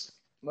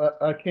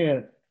 I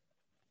can't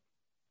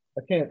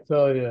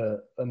tell you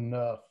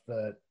enough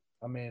that,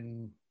 I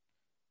mean,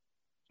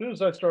 as soon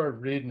as I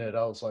started reading it,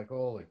 I was like,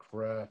 holy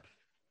crap,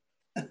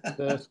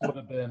 this would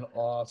have been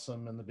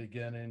awesome in the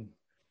beginning.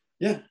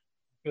 Yeah.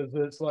 Because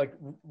it's like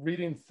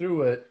reading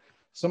through it,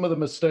 some of the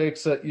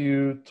mistakes that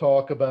you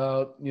talk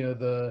about,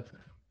 the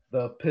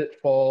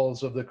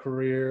pitfalls of the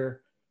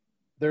career,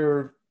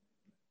 they're,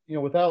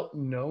 without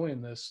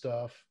knowing this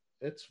stuff,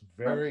 it's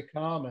very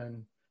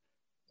common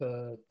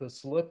to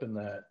slip in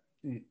that,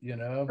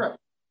 Right.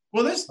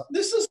 Well, this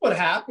is what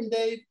happened,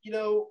 Dave.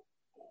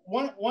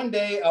 One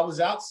day I was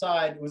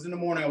outside, it was in the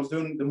morning, I was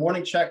doing the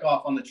morning check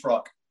off on the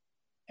truck,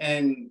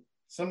 and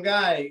some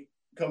guy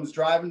comes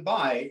driving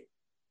by,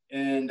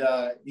 and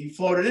he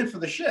floated in for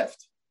the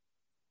shift.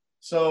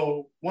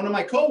 So one of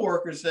my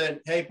coworkers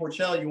said, hey,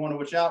 Porcelli, you want to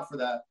watch out for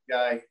that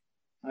guy?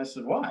 I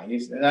said, why? He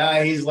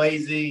said, he's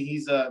lazy.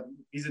 He's a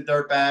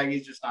dirtbag.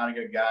 He's just not a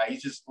good guy.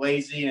 He's just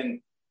lazy, and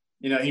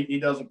he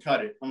doesn't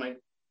cut it. I'm like,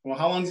 well,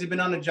 how long has he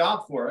been on the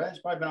job for? He's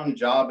probably been on the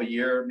job a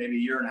year, maybe a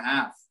year and a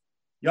half.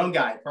 Young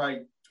guy,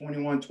 probably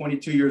 21,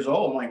 22 years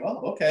old. I'm like,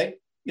 oh, okay.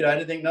 I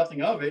didn't think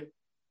nothing of it.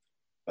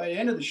 By the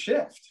end of the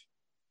shift,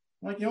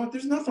 I'm like, what?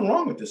 There's nothing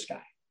wrong with this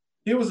guy.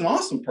 He was an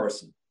awesome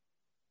person.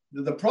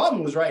 The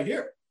problem was right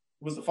here.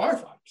 It was the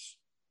firefighters.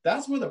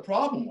 That's where the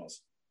problem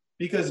was,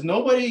 because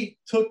nobody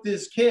took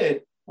this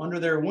kid under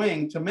their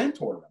wing to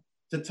mentor them,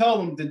 to tell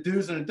them the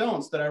do's and the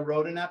don'ts that I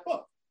wrote in that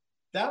book.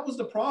 That was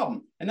the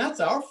problem. And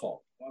that's our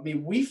fault. I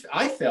mean,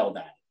 I failed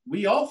at it.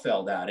 We all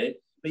failed at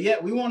it. But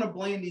yet we want to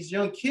blame these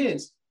young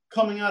kids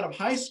coming out of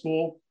high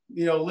school,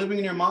 you know, living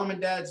in your mom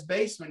and dad's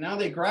basement. Now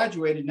they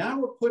graduated. Now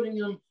we're putting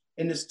them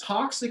in this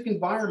toxic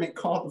environment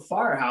called the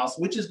firehouse,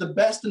 which is the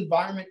best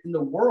environment in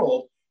the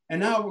world. And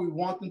now we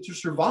want them to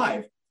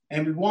survive.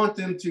 And we want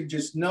them to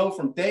just know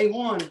from day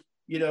one,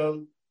 you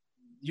know,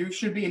 you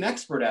should be an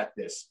expert at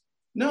this.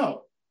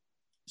 No,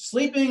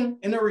 sleeping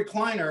in a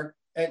recliner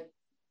at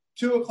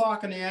 2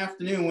 o'clock in the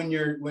afternoon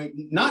when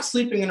not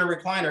sleeping in a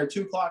recliner at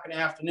 2 o'clock in the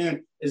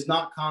afternoon is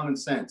not common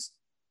sense.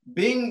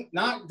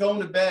 Not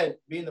going to bed,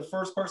 being the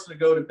first person to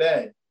go to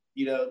bed,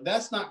 you know,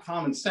 that's not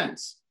common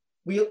sense.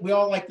 We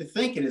all like to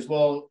think it is,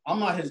 well, I'm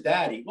not his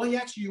daddy. Well,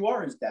 actually, you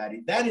are his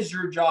daddy. That is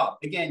your job.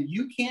 Again,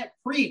 you can't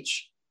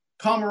preach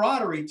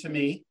camaraderie to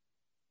me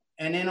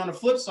and then on the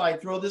flip side,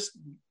 throw this,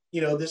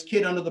 you know, this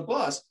kid under the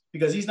bus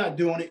because he's not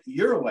doing it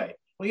your way.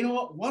 Well, you know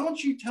what? Why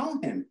don't you tell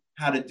him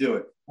how to do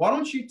it? Why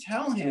don't you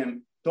tell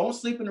him, don't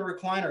sleep in a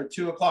recliner at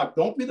 2 o'clock.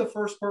 Don't be the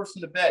first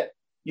person to bed.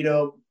 You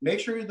know, make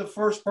sure you're the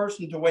first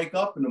person to wake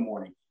up in the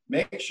morning.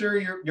 Make sure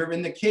you're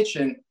in the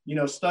kitchen, you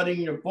know,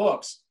 studying your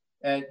books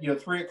at, you know,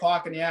 3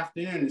 o'clock in the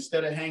afternoon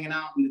instead of hanging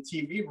out in the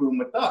TV room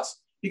with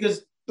us.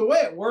 Because the way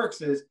it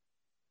works is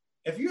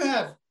if you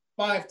have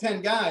 5,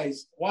 10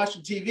 guys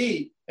watching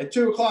TV at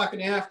 2 o'clock in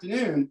the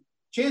afternoon,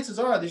 chances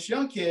are this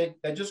young kid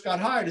that just got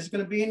hired is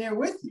going to be in there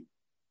with you.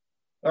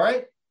 All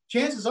right.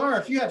 Chances are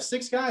if you have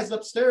 6 guys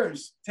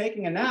upstairs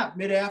taking a nap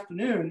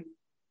mid-afternoon,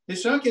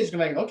 this young kid's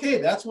going to be like,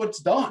 okay, that's what's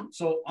done.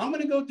 So I'm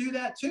going to go do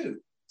that too.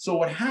 So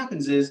what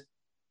happens is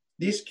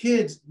these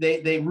kids,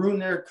 they ruin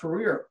their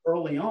career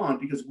early on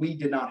because we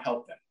did not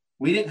help them.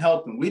 We didn't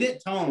help them. We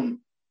didn't tell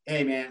them,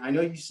 hey, man, I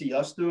know you see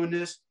us doing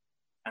this.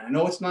 And I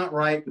know it's not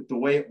right, but the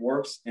way it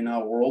works in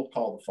our world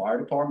called the fire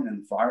department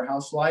and the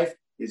firehouse life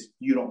is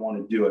you don't want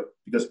to do it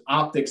because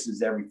optics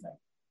is everything.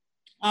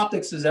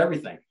 Optics is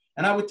everything.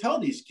 And I would tell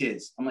these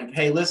kids, I'm like,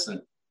 hey,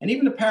 listen, and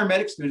even the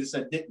paramedic students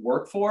that didn't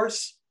work for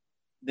us,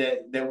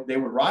 that they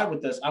would ride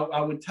with us,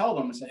 I would tell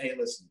them and say, hey,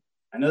 listen,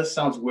 I know this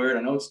sounds weird.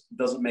 I know it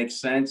doesn't make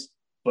sense,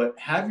 but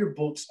have your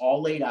books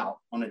all laid out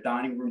on a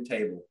dining room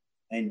table.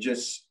 And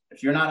just,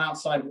 if you're not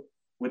outside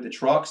with the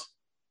trucks,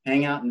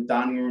 hang out in the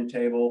dining room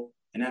table.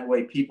 And that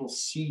way people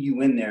see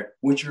you in there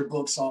with your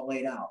books all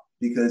laid out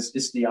because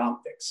it's the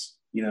optics.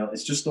 You know,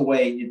 it's just the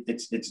way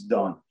it's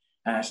done.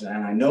 And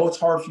I know it's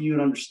hard for you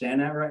to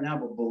understand that right now,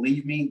 but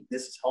believe me,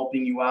 this is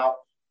helping you out.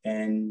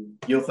 And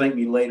you'll thank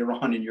me later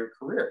on in your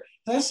career.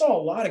 I saw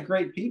a lot of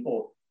great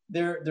people.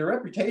 Their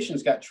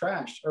reputations got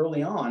trashed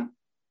early on,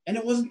 and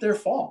it wasn't their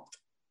fault.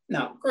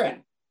 Now,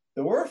 granted,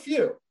 there were a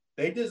few.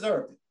 They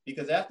deserved it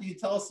because after you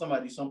tell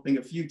somebody something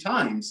a few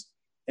times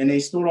and they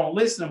still don't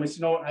listen, it's,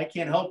 you know what, I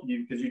can't help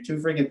you because you're too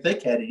freaking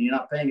thick-headed and you're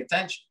not paying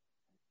attention.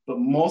 But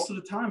most of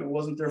the time, it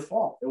wasn't their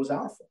fault. It was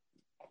our fault.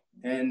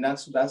 And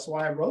that's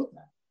why I wrote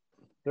that.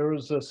 There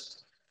was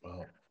this,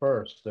 well,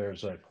 first,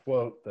 there's a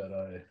quote that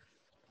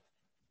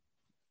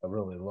I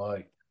really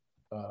liked.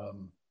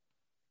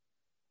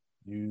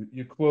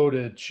 You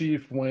quoted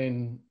Chief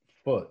Wayne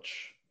Futch.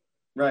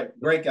 Right,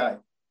 great guy.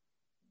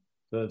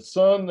 The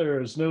son,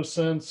 there is no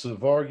sense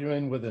of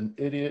arguing with an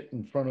idiot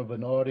in front of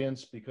an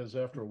audience because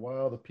after a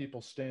while, the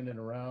people standing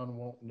around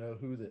won't know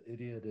who the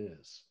idiot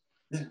is.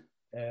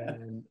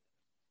 And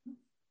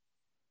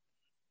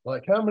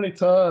like how many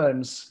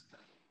times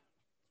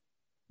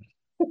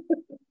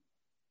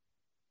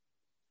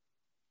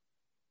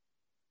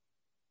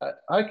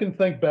I can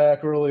think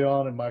back early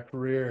on in my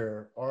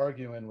career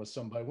arguing with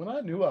somebody when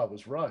I knew I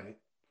was right.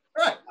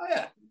 Right. Oh,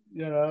 yeah.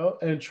 You know,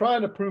 and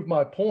trying to prove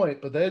my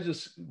point, but they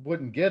just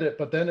wouldn't get it.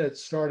 But then it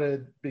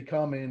started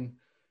becoming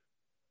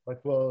like,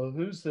 well,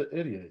 who's the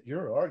idiot?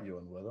 You're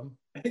arguing with them.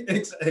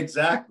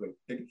 Exactly.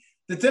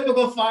 The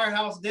typical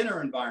firehouse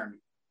dinner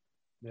environment,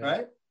 yeah.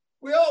 Right?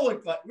 We all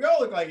look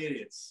like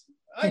idiots.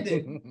 I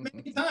did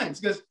many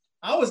times because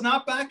I was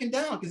not backing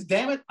down because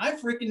damn it, I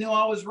freaking knew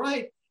I was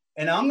right.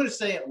 And I'm going to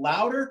say it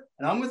louder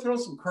and I'm going to throw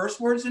some curse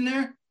words in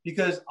there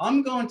because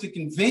I'm going to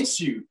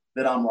convince you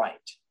that I'm right.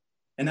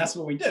 And that's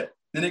what we do.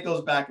 Then it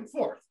goes back and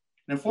forth.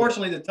 And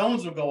unfortunately, the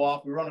tones will go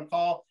off. We run a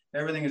call.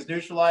 Everything is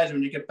neutralized.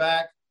 When you get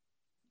back,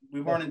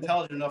 we weren't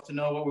intelligent enough to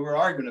know what we were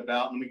arguing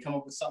about. And we come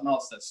up with something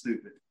else that's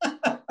stupid.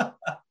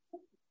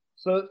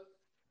 So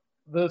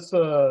this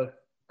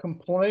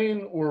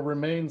complain or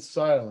remain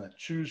silent,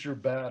 choose your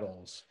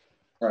battles.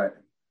 Right.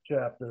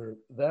 Chapter.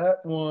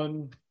 That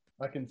one,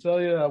 I can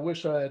tell you, I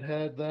wish I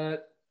had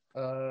that.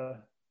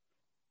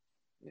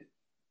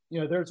 You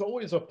know, there's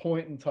always a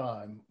point in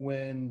time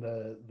when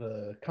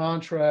the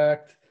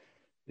contract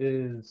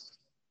is,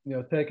 you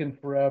know, taking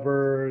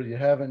forever. You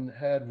haven't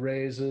had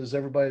raises.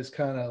 Everybody's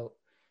kind of,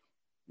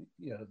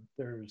 you know,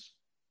 there's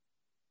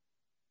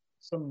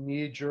some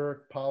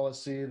knee-jerk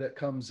policy that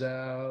comes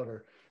out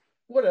or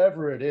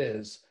whatever it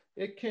is.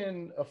 It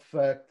can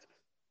affect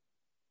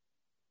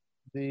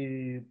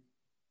the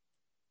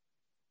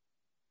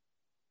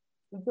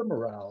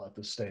morale at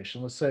the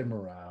station. Let's say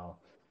morale.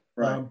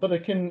 Right. But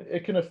it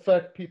can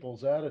affect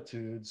people's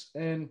attitudes,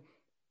 and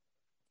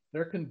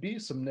there can be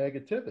some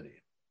negativity.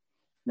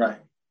 Right.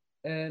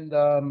 And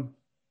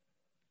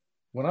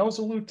when I was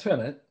a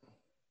lieutenant,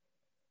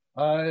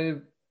 I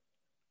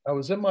I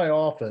was in my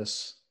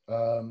office.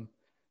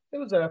 It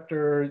was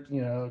after,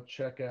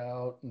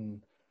 checkout,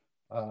 and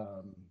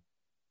um,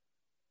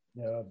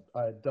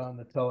 I had done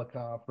the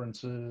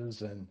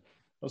teleconferences, and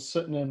I was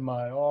sitting in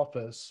my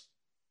office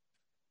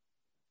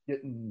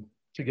getting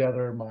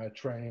together my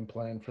training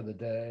plan for the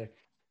day,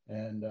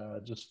 and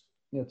just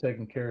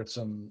taking care of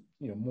some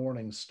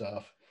morning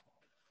stuff.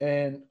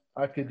 And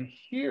I could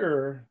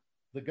hear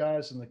the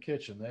guys in the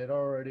kitchen. They had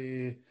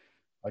already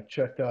like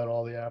checked out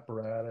all the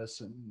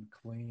apparatus and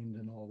cleaned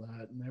and all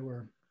that, and they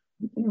were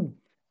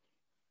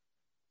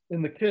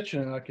in the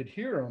kitchen. And I could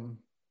hear them,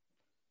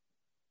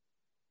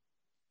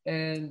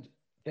 and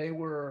they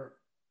were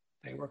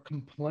they were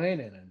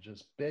complaining and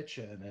just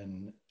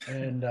bitching,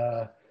 and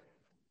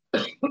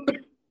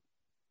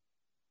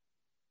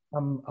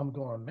I'm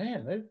going,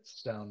 man, they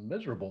sound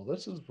miserable.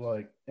 This is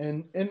like,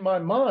 and in my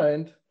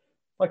mind,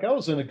 like I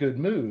was in a good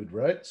mood,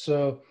 right?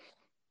 So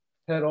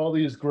had all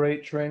these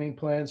great training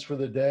plans for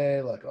the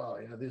day, like, oh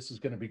yeah, this is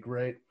going to be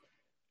great.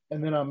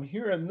 And then I'm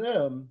hearing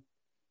them,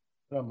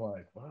 and I'm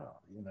like, wow,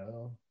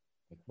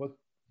 like what's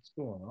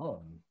going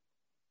on?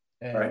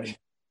 And Right.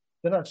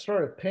 then I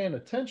started paying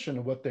attention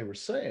to what they were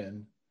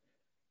saying,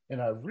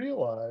 and I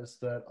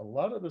realized that a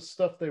lot of the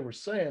stuff they were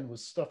saying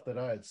was stuff that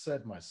I had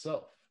said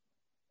myself.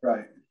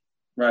 Right.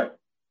 Right.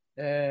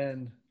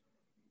 And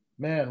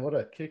man, what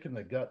a kick in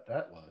the gut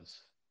that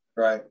was.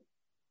 Right.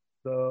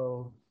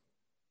 So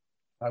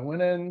I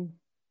went into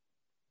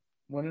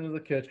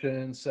the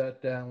kitchen,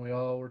 sat down, we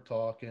all were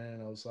talking,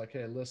 and I was like,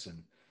 hey,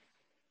 listen,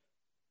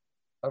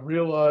 I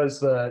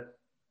realized that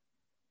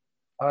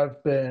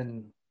I've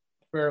been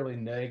fairly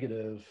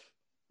negative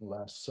the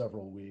last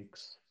several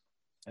weeks,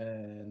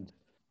 and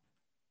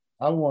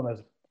I want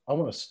to I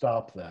want to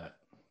stop that,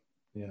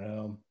 you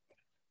know.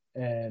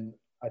 And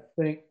I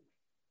think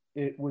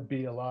it would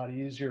be a lot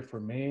easier for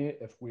me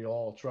if we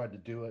all tried to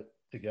do it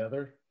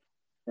together.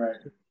 Right.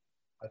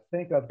 I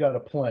think I've got a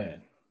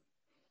plan.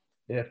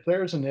 If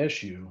there's an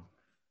issue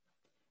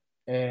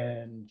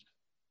and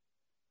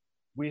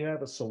we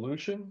have a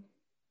solution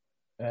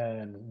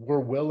and we're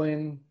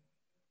willing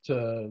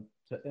to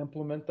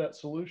implement that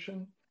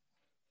solution,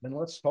 then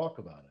let's talk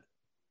about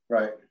it.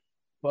 Right.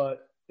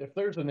 But if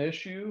there's an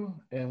issue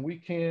and we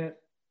can't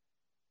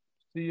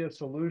see a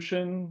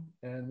solution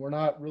and we're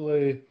not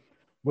really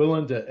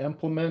willing to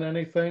implement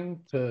anything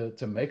to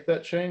make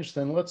that change,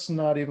 then let's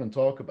not even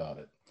talk about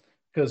it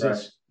because Right.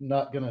 it's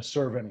not going to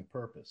serve any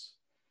purpose.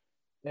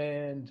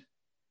 And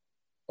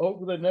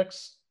over the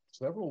next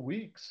several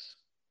weeks,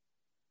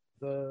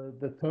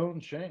 the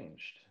tone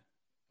changed,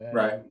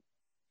 Right. and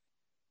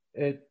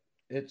it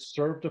it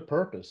served a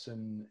purpose,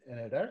 and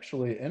it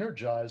actually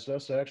energized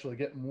us to actually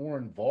get more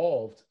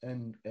involved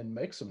and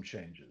make some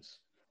changes.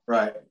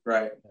 Right.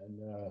 Right.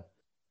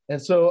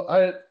 And so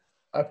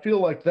I feel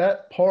like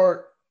that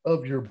part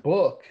of your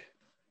book,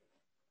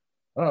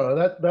 I don't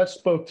know, that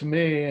spoke to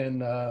me,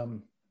 and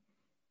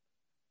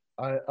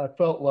I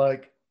felt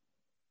like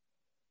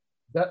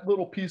that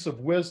little piece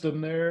of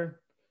wisdom there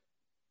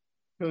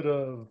could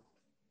have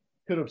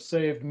could have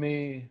saved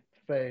me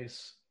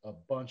face a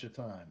bunch of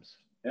times.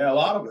 Yeah, a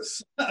lot of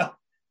us.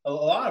 A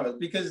lot of us,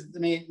 because I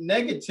mean,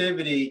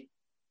 negativity.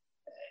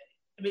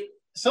 I mean,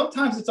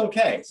 sometimes it's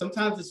okay.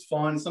 Sometimes it's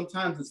fun.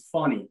 Sometimes it's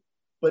funny,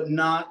 but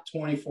not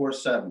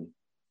 24/7.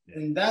 Yeah.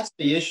 And that's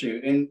the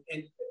issue. And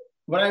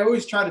what I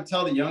always try to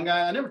tell the young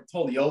guy, I never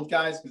told the old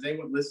guys because they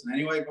wouldn't listen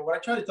anyway. But what I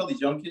try to tell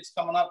these young kids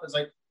coming up is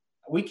like,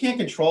 we can't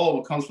control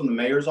what comes from the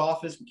mayor's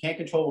office. We can't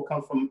control what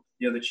comes from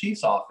the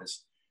chief's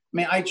office. I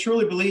mean, I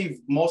truly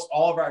believe most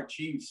all of our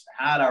chiefs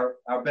had our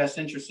best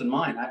interests in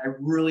mind. I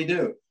really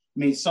do. I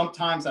mean,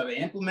 sometimes I've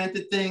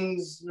implemented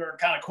things that are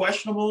kind of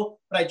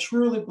questionable, but I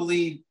truly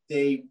believe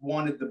they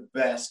wanted the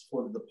best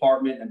for the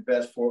department and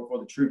best for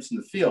the troops in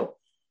the field.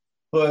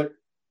 But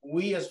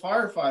we as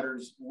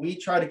firefighters, we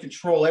try to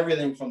control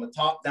everything from the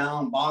top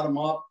down, bottom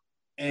up.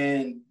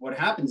 And what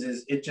happens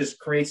is it just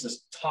creates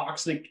this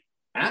toxic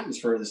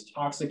atmosphere, this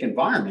toxic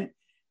environment.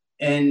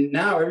 And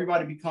now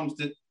everybody becomes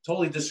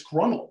totally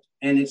disgruntled,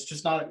 and it's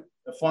just not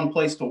a fun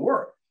place to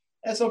work.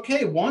 It's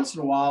okay once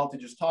in a while to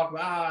just talk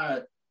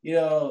about,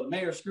 the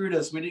mayor screwed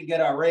us, we didn't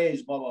get our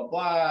raise, blah, blah,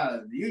 blah.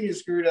 The union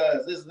screwed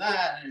us, this and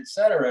that, and et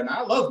cetera. And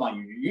I love my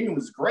union. The union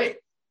was great.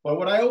 But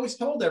what I always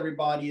told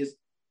everybody is,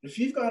 if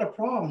you've got a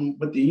problem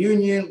with the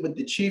union, with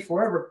the chief,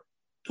 wherever,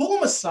 pull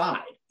them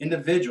aside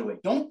individually.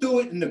 Don't do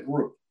it in the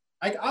group.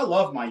 I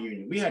love my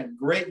union. We had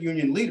great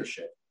union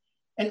leadership.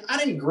 And I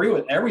didn't agree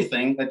with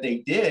everything that they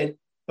did,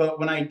 but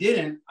when I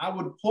didn't, I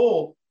would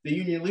pull the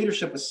union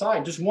leadership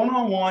aside, just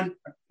one-on-one,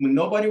 when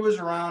nobody was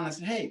around. I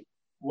said, hey,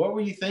 what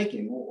were you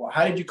thinking?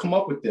 How did you come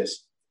up with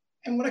this?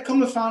 And what I come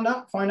to find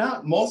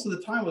out most of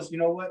the time was, you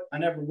know what? I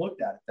never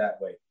looked at it that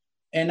way.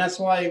 And that's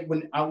why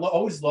when I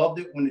always loved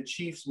it when the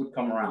chiefs would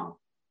come around.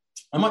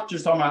 I'm not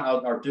just talking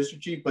about our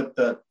district chief, but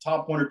the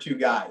top one or two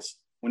guys,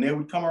 when they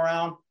would come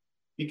around,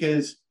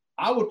 because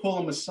I would pull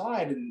them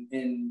aside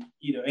and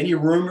any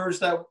rumors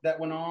that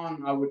went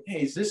on, I would,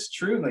 hey, is this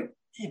true? Like,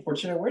 hey,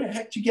 Porcelli, where the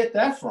heck did you get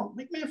that from?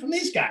 Like, man, from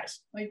these guys.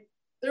 Like,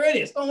 they're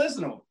idiots. Don't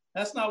listen to them.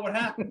 That's not what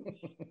happened.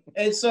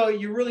 And so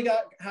you really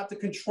have to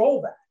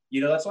control that.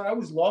 That's why I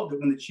always loved it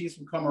when the Chiefs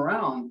would come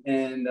around,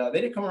 and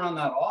they didn't come around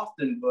that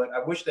often, but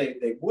I wish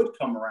they would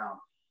come around.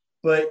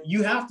 But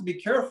you have to be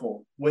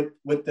careful with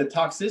the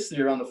toxicity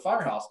around the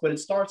firehouse. But it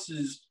starts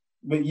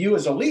with you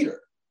as a leader,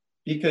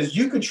 because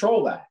you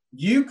control that.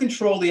 You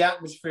control the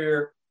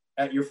atmosphere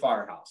at your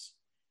firehouse.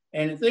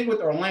 And the thing with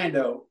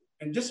Orlando,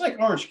 and just like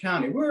Orange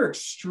County, we're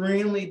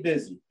extremely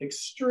busy,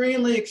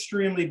 extremely,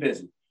 extremely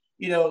busy.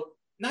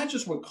 Not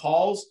just with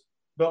calls,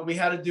 but we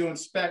had to do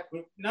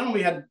not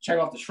only had to check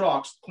off the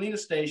trucks, clean the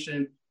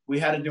station, we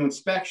had to do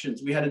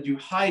inspections, we had to do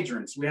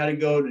hydrants, we had to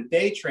go to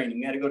day training,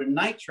 we had to go to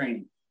night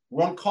training,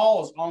 run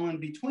calls all in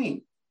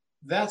between.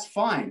 That's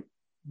fine.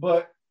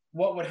 But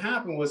what would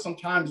happen was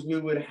sometimes we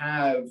would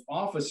have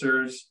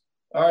officers,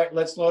 all right,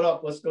 let's load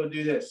up, let's go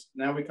do this.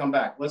 Now we come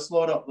back, let's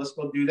load up, let's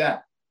go do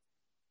that.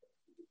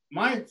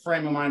 My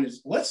frame of mind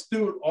is, let's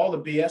do all the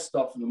BS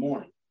stuff in the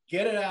morning,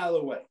 get it out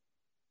of the way.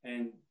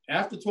 And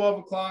after 12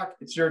 o'clock,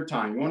 it's your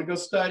time. You want to go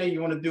study,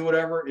 you want to do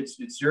whatever,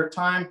 it's your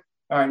time.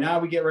 All right, now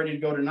we get ready to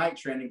go to night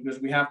training because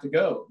we have to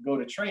go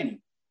to training.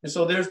 And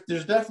so there's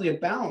definitely a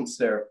balance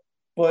there.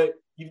 But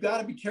you've got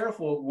to be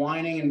careful of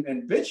whining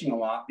and bitching a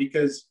lot,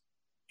 because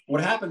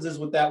what happens is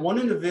with that one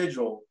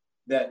individual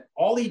that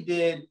all he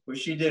did or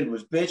she did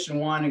was bitch and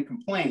whine and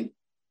complain.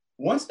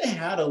 Once they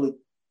had a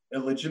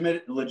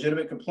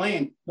legitimate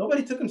complaint,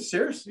 nobody took him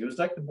seriously. It was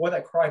like the boy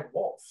that cried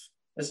wolf.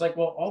 It's like,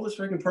 well, all this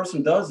freaking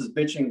person does is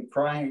bitching,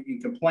 crying,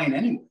 and complain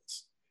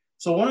anyways.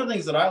 So one of the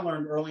things that I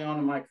learned early on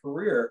in my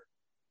career,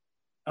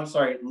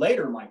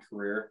 later in my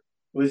career,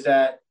 was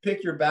that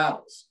pick your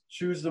battles,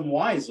 choose them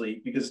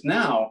wisely, because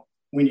now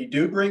when you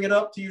do bring it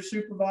up to your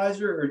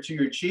supervisor or to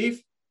your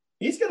chief,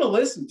 he's going to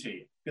listen to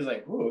you. He's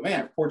like, oh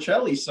man,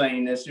 Porcelli's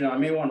saying this, I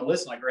may want to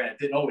listen. Like, granted, it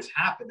didn't always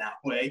happen that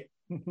way,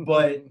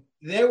 but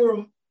they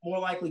were more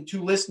likely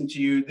to listen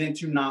to you than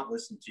to not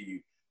listen to you.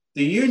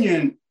 The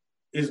union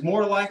is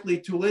more likely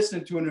to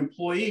listen to an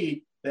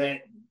employee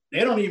that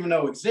they don't even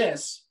know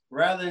exists,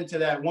 rather than to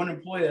that one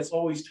employee that's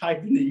always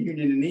typing the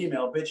union an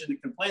email, bitching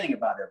and complaining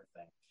about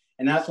everything.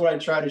 And that's what I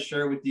try to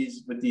share with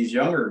these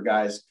younger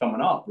guys coming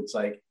up. It's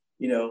like,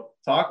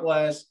 talk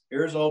less,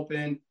 ears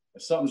open.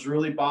 If something's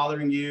really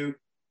bothering you,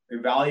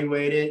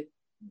 evaluate it.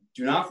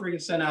 Do not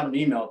freaking send out an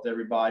email to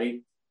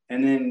everybody,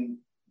 and then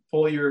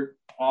pull your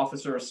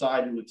officer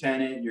aside, your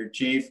lieutenant, your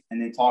chief,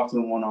 and then talk to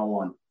them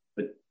one-on-one.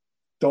 But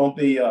don't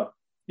be a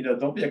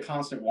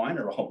constant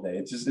whiner all day.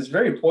 It's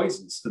very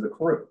poisonous to the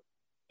crew.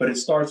 But it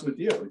starts with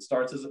you. It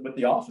starts with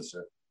the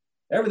officer.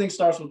 Everything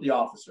starts with the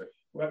officer.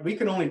 We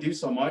can only do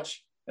so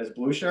much as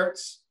blue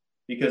shirts,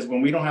 because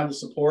when we don't have the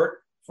support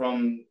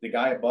from the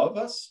guy above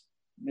us,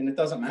 then it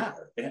doesn't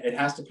matter. It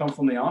has to come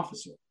from the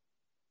officer.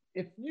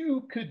 If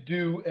you could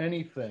do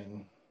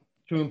anything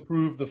to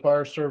improve the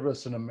fire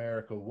service in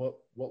America, what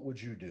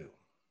would you do?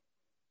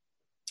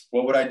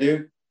 What would I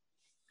do?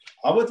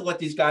 I would let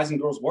these guys and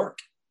girls work.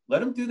 Let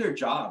them do their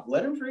job.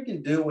 Let them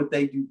freaking do what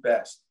they do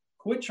best.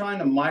 Quit trying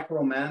to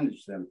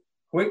micromanage them.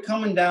 Quit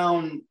coming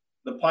down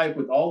the pipe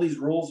with all these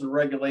rules and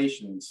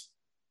regulations.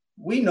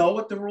 We know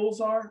what the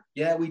rules are.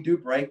 Yeah, we do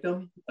break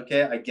them.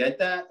 Okay, I get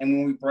that. And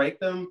when we break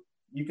them,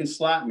 you can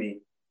slap me,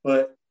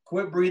 but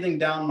quit breathing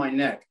down my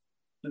neck.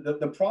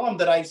 The problem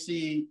that I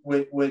see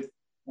with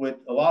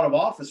a lot of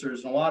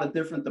officers in a lot of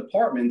different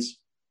departments,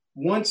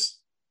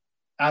 once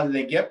either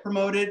they get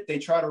promoted, they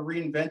try to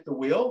reinvent the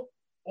wheel,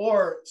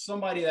 or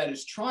somebody that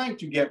is trying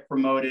to get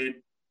promoted,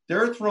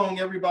 they're throwing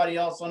everybody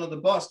else under the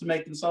bus to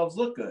make themselves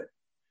look good.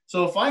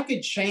 So if I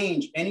could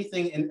change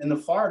anything in the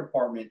fire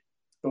department,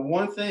 the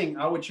one thing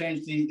I would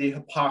change the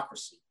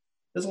hypocrisy.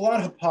 There's a lot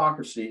of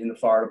hypocrisy in the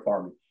fire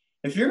department.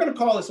 If you're going to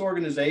call this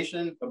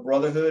organization a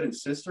brotherhood and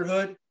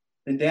sisterhood,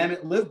 then damn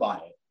it, live by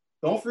it.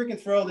 Don't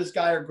freaking throw this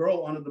guy or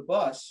girl under the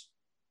bus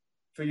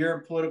for your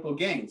political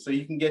gain so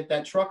you can get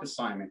that truck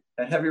assignment,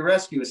 that heavy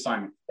rescue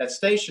assignment, that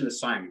station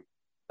assignment.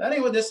 That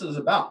ain't what this is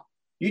about.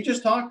 You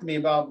just talked to me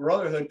about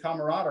brotherhood,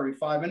 camaraderie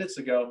 5 minutes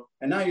ago,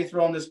 and now you're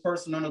throwing this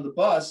person under the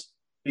bus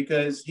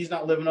because he's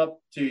not living up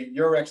to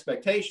your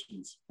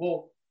expectations.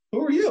 Well,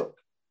 who are you?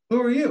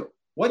 Who are you?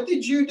 What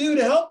did you do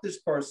to help this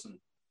person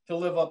to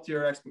live up to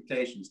your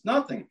expectations?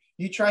 Nothing.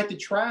 You tried to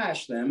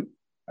trash them,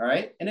 all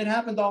right? And it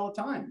happened all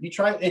the time. You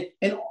tried,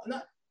 and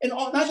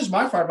not just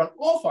my fire department,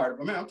 all fire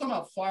department. I'm talking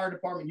about Fire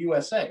Department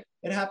USA.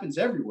 It happens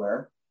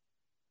everywhere,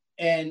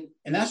 and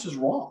that's just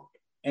wrong.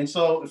 And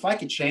so if I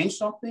could change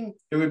something,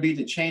 it would be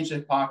to change the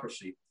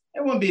hypocrisy.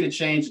 It wouldn't be to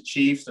change the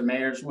chiefs, the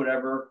mayors,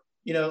 whatever.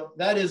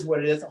 That is what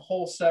it is.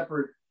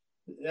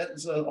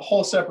 That's a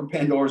whole separate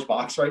Pandora's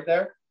box right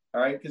there. All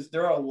right, because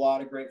there are a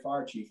lot of great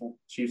fire chiefs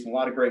and a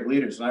lot of great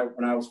leaders,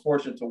 and I was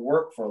fortunate to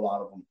work for a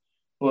lot of them.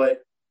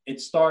 But it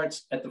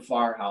starts at the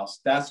firehouse.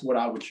 That's what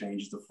I would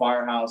change: is the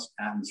firehouse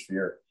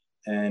atmosphere,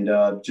 and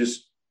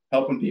just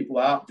helping people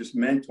out, just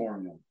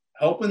mentoring them,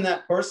 helping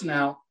that person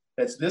out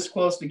that's this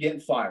close to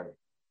getting fired,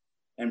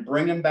 and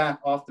bring them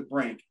back off the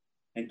brink,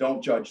 and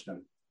don't judge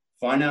them.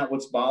 Find out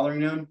what's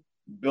bothering them,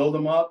 build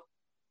them up,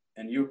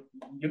 and you'll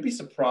be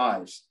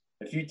surprised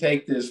if you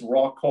take this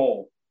raw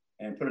coal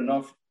and put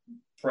enough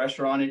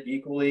pressure on it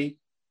equally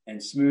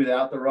and smooth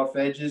out the rough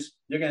edges,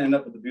 you're going to end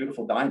up with a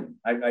beautiful diamond.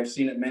 I've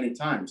seen it many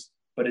times,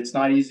 but it's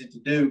not easy to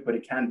do, but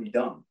it can be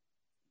done.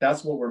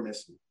 That's what we're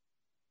missing.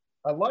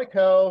 I like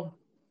how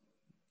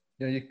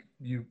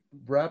you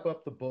wrap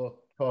up the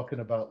book talking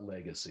about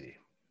legacy.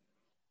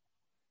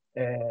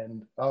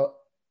 And I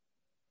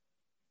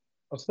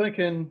was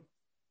thinking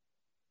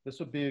this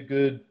would be a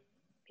good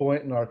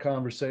point in our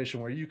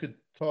conversation where you could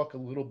talk a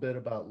little bit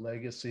about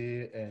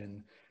legacy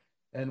and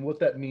what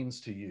that means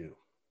to you.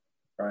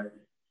 Right.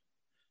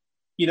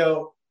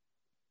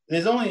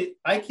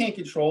 I can't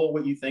control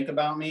what you think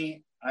about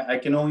me. I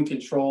can only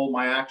control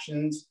my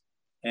actions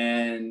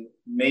and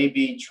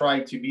maybe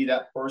try to be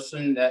that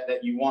person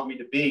that you want me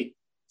to be.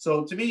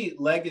 So to me,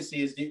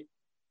 legacy is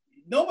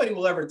nobody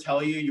will ever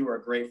tell you were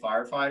a great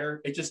firefighter.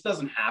 It just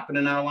doesn't happen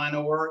in our line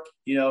of work.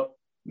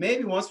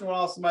 Maybe once in a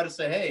while somebody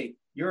say, hey,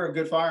 you're a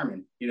good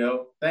fireman,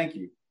 thank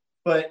you.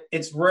 But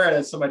it's rare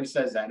that somebody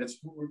says that. It's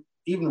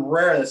even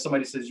rare that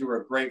somebody says you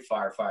were a great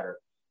firefighter.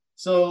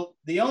 So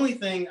the only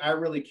thing I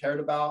really cared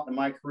about in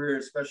my career,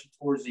 especially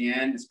towards the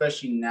end,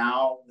 especially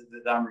now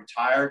that I'm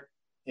retired,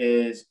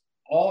 is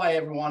all I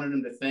ever wanted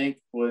them to think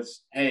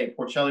was, hey,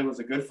 Porcelli was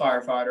a good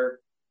firefighter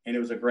and it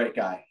was a great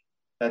guy.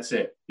 That's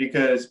it.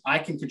 Because I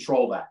can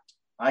control that.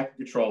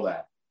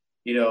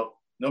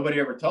 Nobody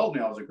ever told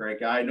me I was a great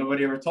guy.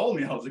 Nobody ever told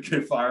me I was a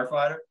good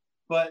firefighter,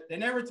 but they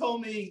never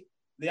told me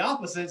the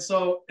opposite.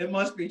 So it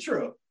must be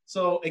true.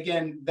 So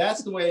again,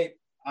 that's the way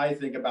I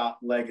think about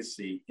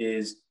legacy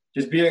is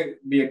just be a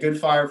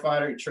good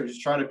firefighter.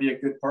 Just try to be a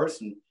good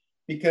person.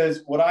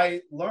 Because what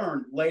I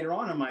learned later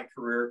on in my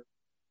career,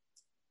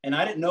 and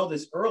I didn't know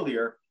this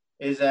earlier,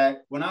 is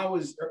that when I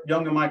was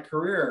young in my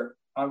career,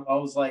 I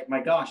was like,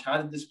 my gosh,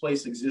 how did this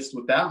place exist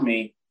without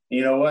me? And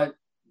you know what?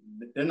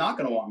 They're not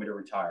going to want me to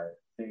retire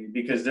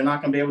because they're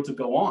not going to be able to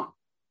go on.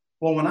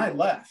 Well, when I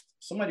left,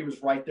 somebody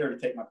was right there to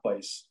take my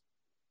place.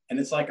 And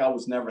it's like I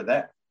was never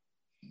there.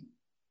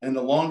 And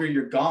the longer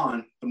you're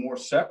gone, the more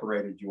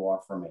separated you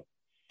are from it.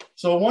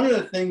 So one of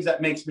the things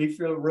that makes me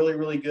feel really,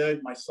 really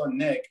good, my son,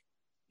 Nick,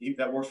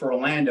 that works for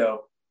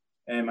Orlando,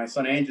 and my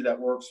son, Andrew, that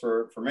works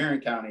for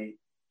Marion County,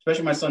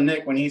 especially my son,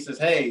 Nick, when he says,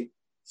 hey,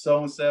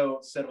 so-and-so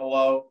said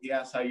hello, he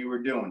asked how you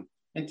were doing.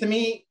 And to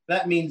me,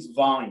 that means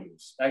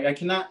volumes. I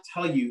cannot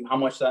tell you how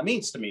much that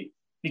means to me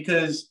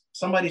because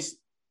somebody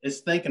is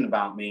thinking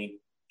about me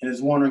and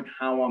is wondering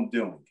how I'm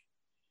doing.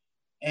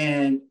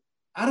 And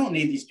I don't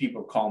need these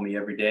people to call me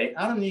every day.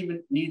 I don't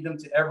even need them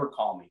to ever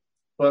call me.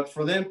 But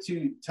for them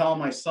to tell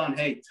my son,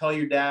 hey, tell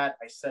your dad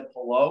I said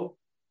hello,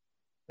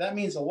 that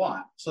means a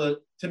lot. So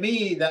to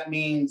me, that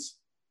means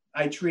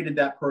I treated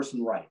that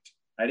person right.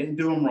 I didn't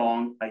do him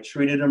wrong. I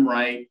treated him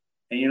right.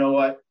 And you know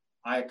what?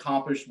 I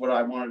accomplished what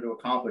I wanted to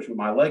accomplish with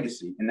my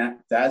legacy. And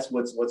that's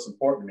what's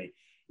important to me.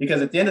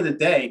 Because at the end of the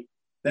day,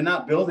 they're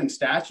not building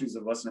statues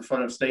of us in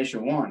front of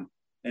Station 1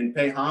 and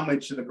pay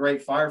homage to the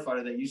great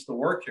firefighter that used to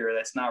work here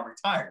that's now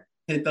retired.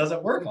 It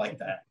doesn't work like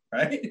that,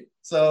 right?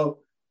 So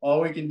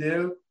all we can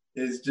do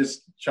is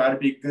just try to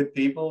be good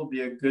people,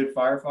 be a good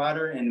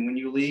firefighter. And when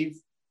you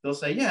leave, they'll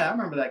say, yeah, I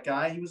remember that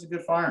guy. He was a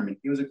good fireman.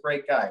 He was a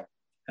great guy.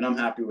 And I'm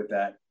happy with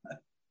that.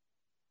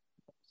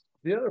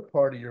 The other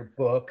part of your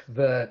book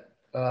that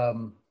I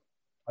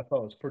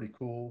thought was pretty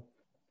cool,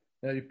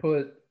 you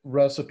put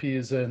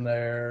recipes in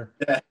there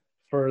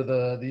for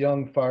the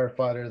young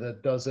firefighter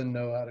that doesn't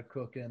know how to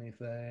cook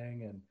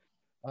anything.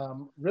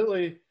 And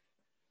really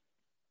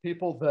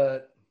people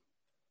that,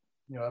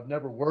 I've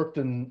never worked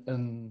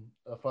in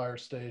a fire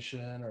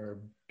station or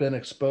been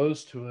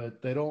exposed to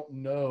it. They don't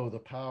know the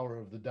power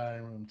of the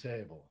dining room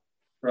table.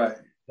 Right.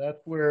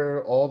 That's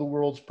where all the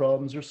world's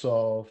problems are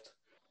solved.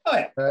 Oh,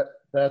 yeah.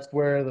 That's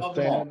where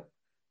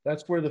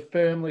the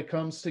family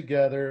comes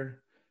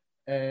together,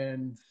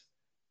 and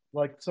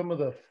like some of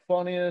the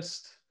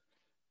funniest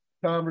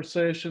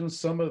conversations,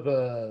 some of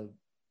the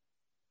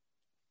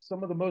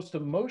most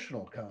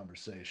emotional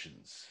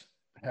conversations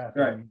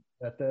happen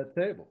at that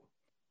table.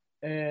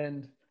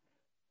 And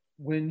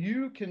when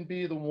you can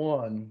be the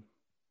one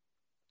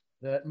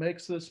that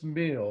makes this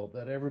meal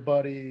that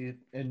everybody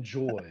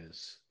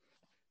enjoys,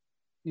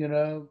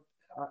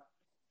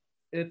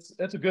 it's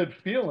a good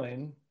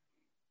feeling.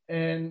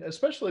 And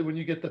especially when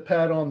you get the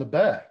pat on the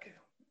back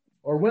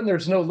or when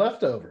there's no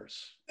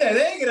leftovers. Yeah,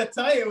 they ain't going to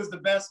tell you it was the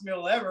best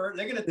meal ever.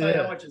 They're going to tell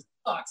you how much it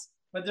sucks,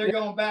 but they're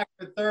going back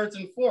for thirds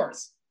and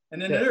fourths.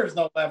 And then there's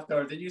no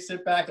leftovers. And you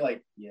sit back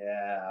like,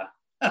 yeah.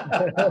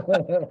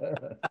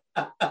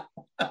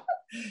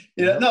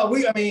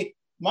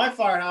 My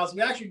firehouse,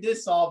 we actually did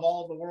solve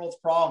all of the world's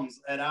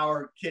problems at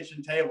our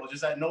kitchen table,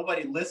 just that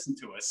nobody listened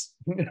to us.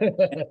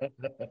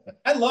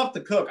 I love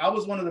to cook. I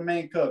was one of the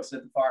main cooks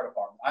at the fire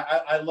department.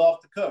 I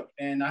love to cook,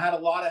 and I had a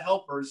lot of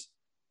helpers,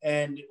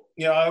 and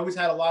I always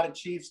had a lot of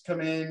chiefs come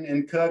in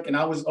and cook, and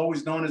I was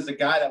always known as the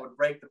guy that would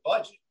break the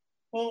budget.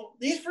 Well,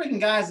 these freaking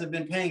guys have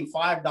been paying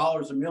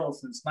 $5 a meal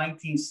since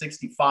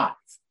 1965,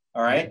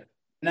 all right? Yeah.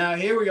 Now,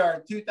 here we are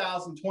in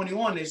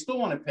 2021. They still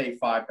want to pay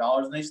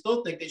 $5, and they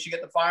still think they should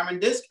get the fireman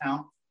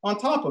discount on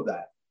top of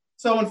that.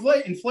 So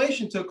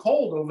inflation took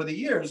hold over the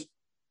years.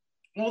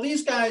 Well,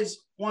 these guys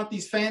want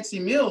these fancy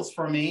meals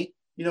from me,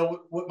 you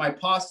know, with my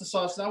pasta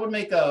sauce. I would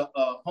make a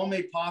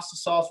homemade pasta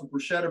sauce with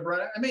bruschetta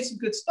bread. I made some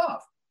good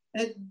stuff.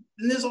 And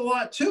there's a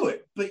lot to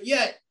it. But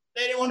yet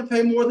they didn't want to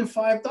pay more than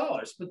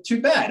 $5. But too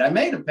bad. I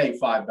made them pay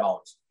 $5.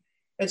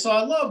 And so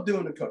I love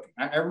doing the cooking.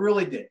 I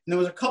really did. And there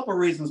was a couple of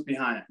reasons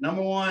behind it.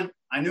 Number one,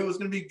 I knew it was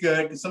going to be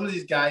good because some of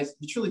these guys,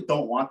 you truly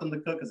don't want them to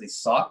cook because they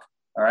suck.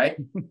 All right.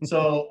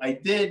 So I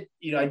did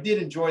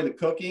enjoy the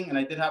cooking and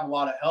I did have a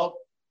lot of help.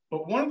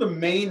 But one of the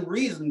main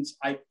reasons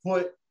I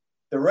put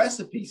the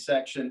recipe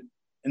section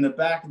in the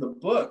back of the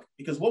book,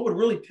 because what would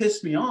really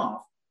piss me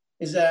off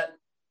is that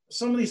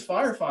some of these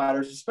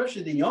firefighters,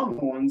 especially the young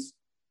ones,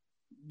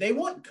 they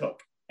wouldn't cook.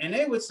 And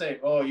they would say,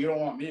 oh, you don't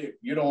want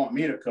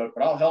me to cook,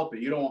 but I'll help you.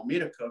 You don't want me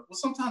to cook. Well,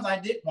 sometimes I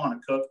didn't want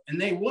to cook and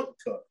they wouldn't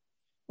cook.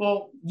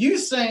 Well, you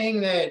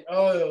saying that,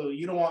 oh,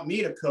 you don't want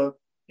me to cook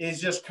is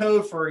just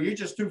code for you're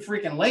just too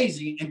freaking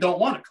lazy and don't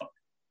want to cook.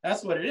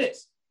 That's what it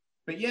is.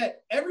 But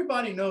yet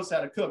everybody knows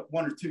how to cook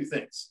one or two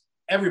things.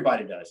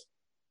 Everybody does.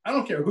 I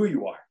don't care who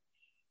you are.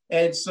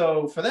 And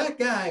so for that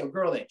guy or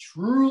girl that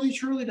truly,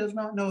 truly does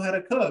not know how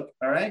to cook,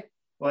 all right,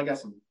 well, I got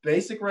some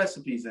basic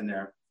recipes in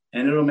there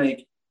and it'll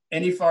make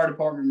any fire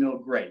department meal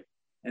great.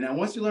 And then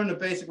once you learn the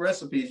basic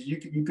recipes,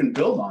 you can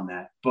build on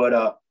that.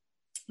 But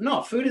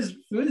no, food is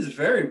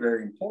very,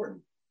 very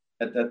important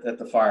at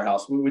the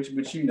firehouse,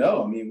 which you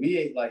know, I mean, we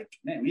ate like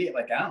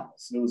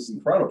animals. It was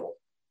incredible.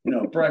 You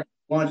know, breakfast,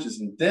 lunches,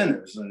 and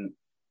dinners, and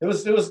it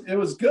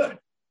was good.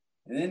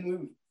 And then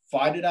we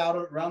fight it out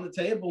around the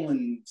table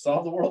and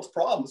solve the world's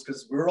problems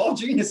because we're all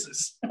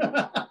geniuses.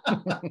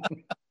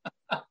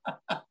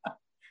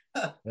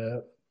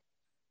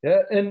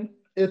 Yeah, and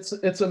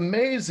it's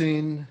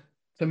amazing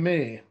to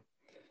me,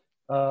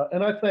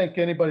 and I think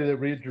anybody that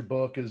reads your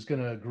book is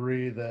going to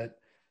agree that,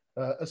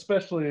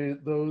 especially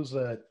those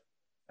that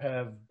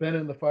have been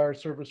in the fire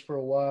service for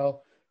a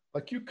while,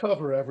 like you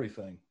cover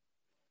everything.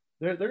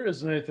 There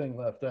isn't anything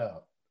left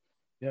out.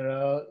 You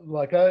know,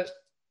 like I've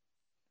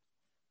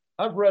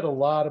read a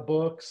lot of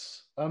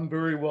books. I'm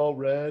very well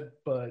read,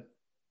 but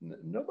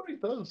nobody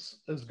does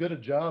as good a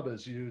job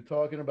as you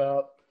talking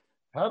about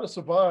how to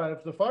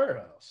survive the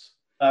firehouse.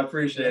 I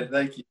appreciate it.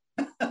 Thank you.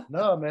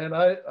 No, man,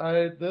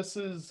 this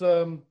is,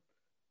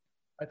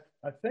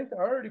 I think I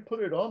already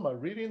put it on my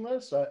reading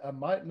list. I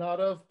might not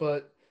have,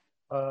 but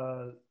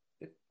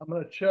I'm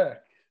going to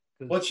check.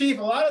 Well, Chief,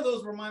 a lot of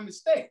those were my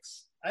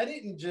mistakes. I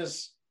didn't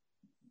just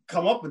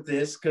come up with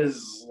this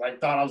because I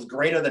thought I was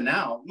greater than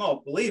now.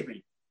 No, believe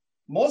me.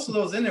 Most of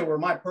those in there were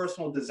my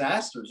personal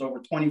disasters over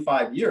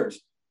 25 years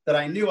that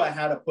I knew I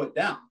had to put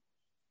down.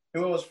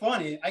 And what was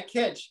funny, I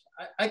catch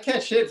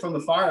shit from the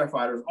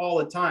firefighters all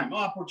the time.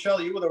 Oh,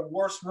 Porcelli, you were the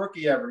worst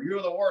rookie ever. You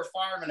were the worst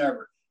fireman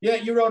ever. Yeah,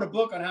 you wrote a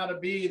book on how to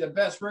be the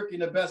best rookie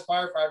and the best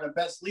firefighter, the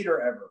best leader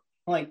ever.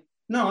 I'm like,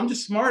 no, I'm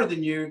just smarter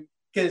than you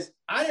because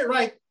I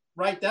didn't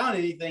write down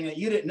anything that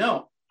you didn't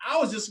know. I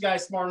was just a guy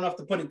smart enough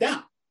to put it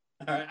down.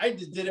 All right, I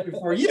just did it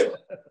before you.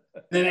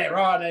 Then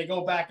they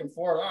go back and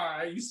forth. All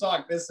right, you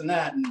suck, this and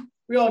that, and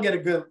we all get a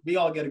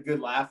good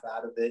laugh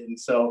out of it. And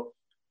so,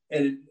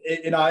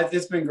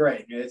 it's been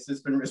great.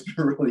 It's been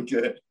really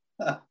good.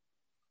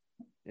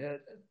 Yeah.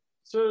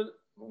 So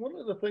one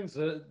of the things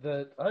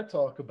that I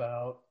talk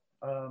about,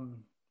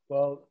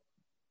 well,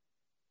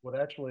 what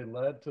actually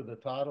led to the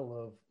title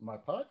of my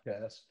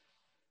podcast,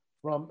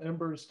 From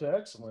Embers to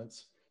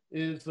Excellence,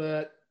 is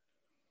that,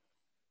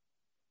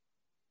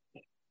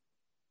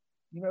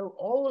 you know,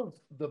 all of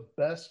the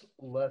best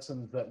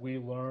lessons that we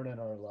learn in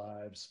our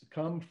lives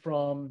come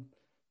from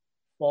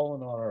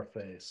falling on our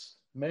face,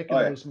 making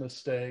those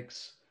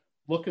mistakes,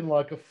 looking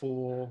like a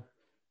fool,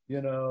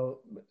 you know,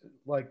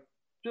 like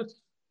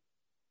just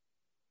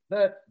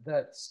that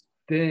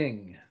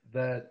sting,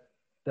 that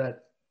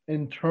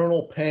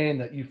internal pain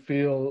that you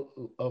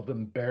feel of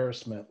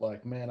embarrassment,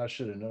 like, man, I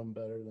should have known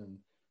better than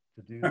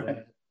to do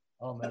that.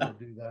 I'll never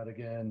do that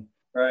again.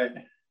 Right.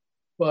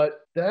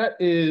 But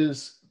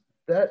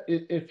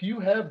if you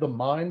have the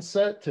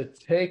mindset to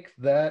take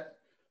that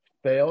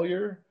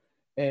failure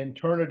and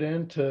turn it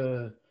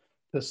into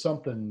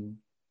something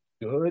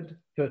good,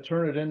 to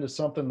turn it into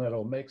something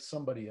that'll make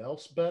somebody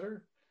else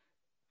better,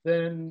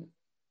 then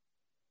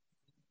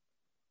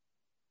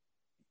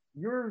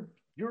you're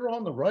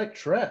on the right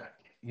track,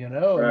 you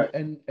know, right.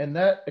 and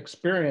that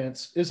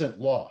experience isn't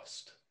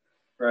lost.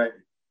 Right.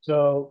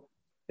 So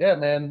yeah,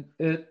 man,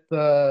 it's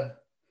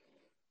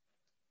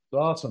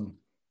awesome.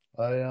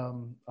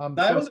 I'm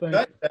that was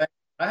good.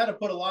 I had to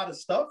put a lot of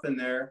stuff in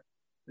there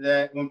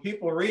that when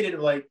people read it,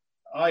 like,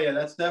 oh yeah,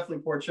 that's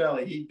definitely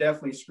Porcelli. He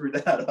definitely screwed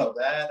that up.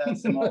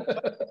 That's him.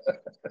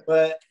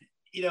 But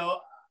you know,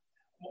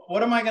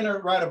 what am I going to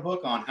write a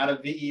book on? How to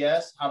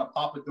VES, how to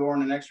pop a door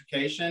in an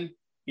extrication,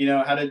 you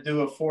know, how to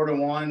do a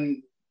 4-to-1,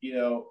 you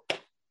know,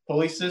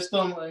 police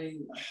system. I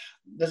mean,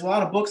 there's a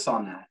lot of books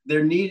on that.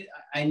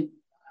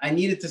 I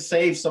needed to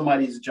save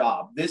somebody's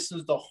job. This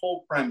is the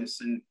whole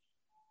premise. And,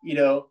 you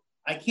know,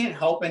 I can't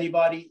help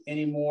anybody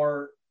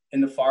anymore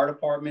in the fire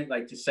department,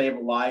 like to save a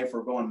life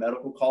or go on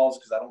medical calls,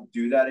 because I don't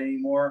do that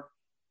anymore.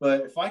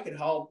 But if I could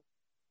help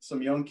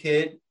some young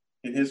kid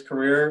in his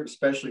career,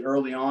 especially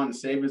early on, to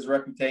save his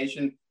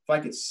reputation, if I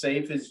could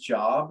save his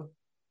job,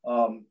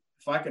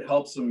 if I could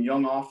help some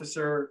young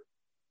officer,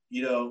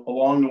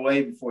 along the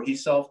way before he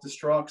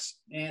self-destructs,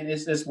 and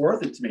it's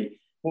worth it to me.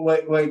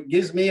 But what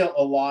gives me a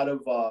lot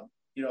of,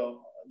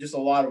 just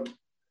a lot of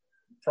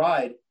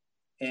pride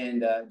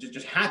and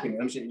just happiness,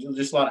 I'm saying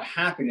just a lot of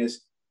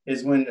happiness,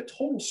 is when a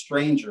total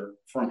stranger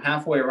from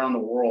halfway around the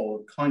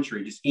world,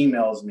 country, just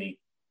emails me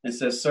and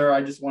says, "Sir,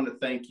 I just want to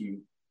thank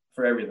you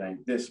for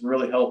everything. This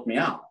really helped me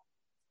out."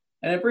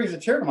 And it brings a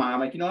tear to my eye. I'm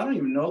like, I don't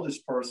even know this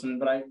person,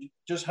 but I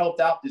just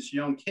helped out this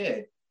young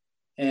kid,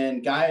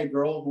 and guy,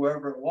 girl,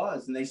 whoever it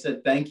was, and they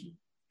said thank you.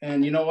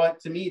 And you know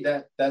what? To me,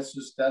 that's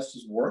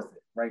just worth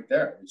it right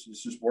there. It's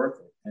just worth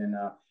it. And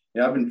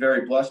I've been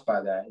very blessed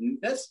by that. And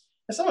that's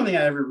something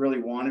I ever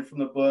really wanted from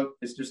the book,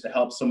 is just to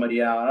help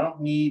somebody out. I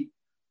don't need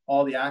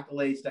all the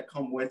accolades that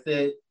come with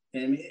it.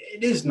 And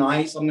it is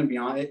nice. I'm going to be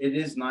honest. It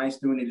is nice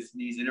doing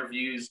these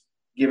interviews,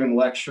 giving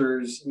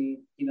lectures. I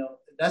mean,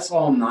 that's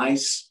all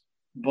nice.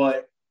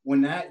 But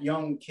when that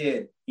young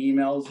kid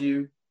emails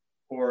you,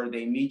 or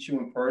they meet you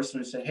in person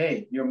and say,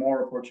 "Hey, you're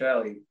Mauro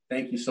Porcelli.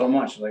 Thank you so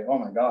much." Like, oh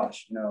my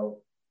gosh,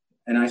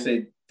 And I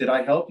say, "Did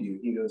I help you?"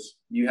 He goes,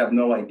 "You have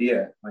no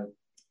idea." I'm like,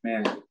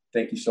 man,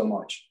 thank you so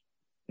much.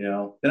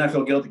 Then I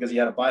feel guilty because he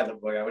had to buy the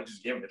book. I would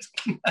just give it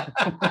to him.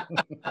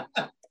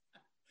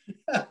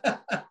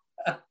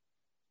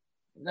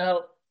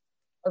 Now,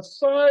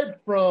 aside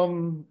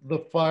from the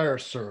fire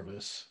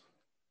service,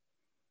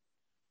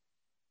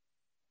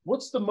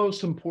 what's the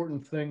most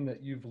important thing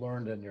that you've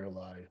learned in your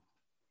life?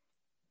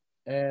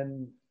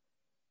 And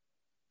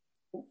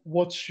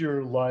what's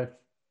your life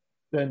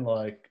been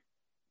like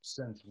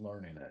since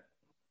learning it?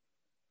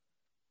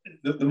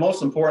 The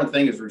most important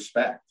thing is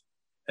respect.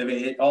 I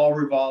mean, it all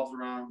revolves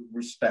around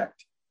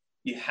respect.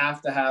 You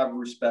have to have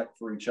respect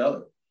for each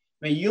other.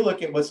 I mean, you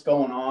look at what's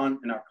going on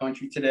in our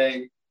country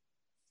today.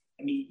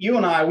 I mean, you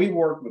and I, we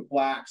work with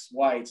blacks,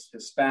 whites,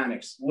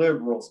 Hispanics,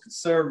 liberals,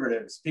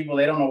 conservatives, people,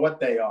 they don't know what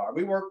they are.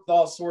 We work with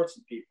all sorts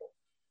of people.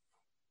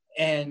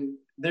 And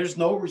there's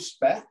no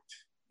respect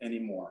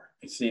anymore,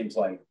 it seems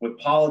like, with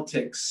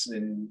politics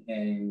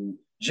and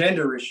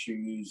gender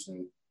issues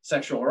and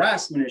sexual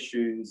harassment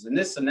issues and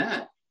this and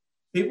that.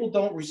 People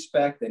don't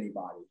respect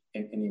anybody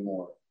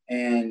anymore.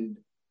 And,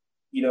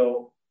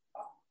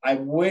 I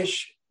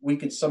wish we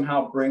could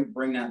somehow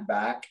bring that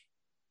back,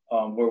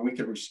 where we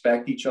could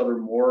respect each other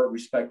more,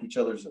 respect each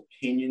other's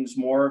opinions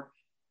more,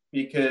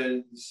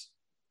 because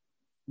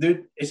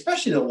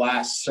especially the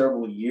last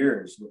several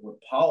years with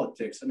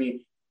politics, I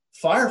mean,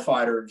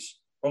 firefighters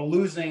are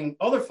losing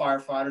other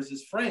firefighters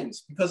as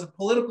friends because of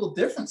political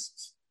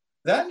differences.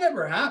 That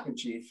never happened,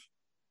 Chief,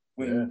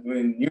 when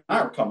you and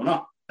I were coming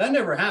up. That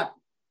never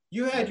happened.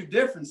 You had your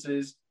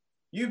differences.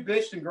 You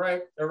bitched and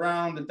griped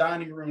around the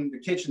dining room, the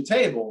kitchen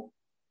table,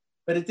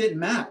 but it didn't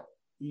matter.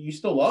 You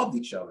still loved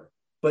each other.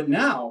 But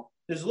now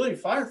there's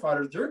literally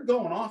firefighters, they're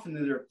going off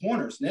into their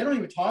corners and they don't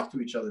even talk to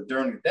each other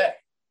during the day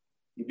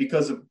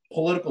because of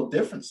political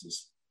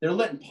differences. They're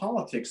letting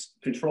politics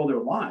control their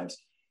lives.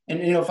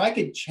 And, if I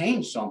could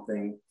change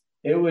something,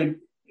 it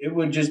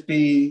would just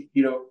be,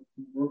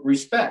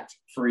 respect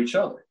for each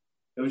other.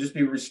 It would just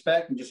be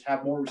respect, and just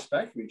have more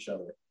respect for each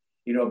other.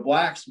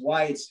 Blacks,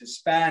 whites,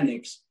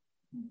 Hispanics,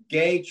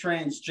 gay,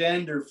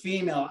 transgender,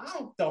 female,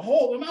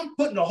 I'm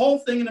putting the whole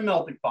thing in a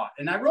melting pot.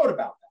 And I wrote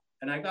about that.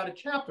 And I got a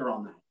chapter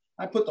on that.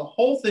 I put the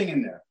whole thing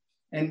in there.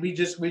 And we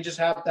just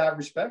have to have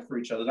respect for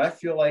each other. And I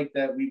feel like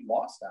that we've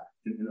lost that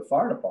in the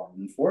fire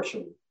department,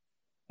 unfortunately.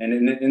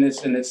 And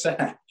it's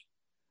sad.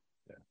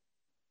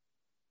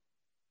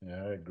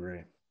 Yeah, I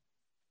agree.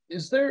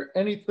 Is there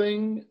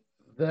anything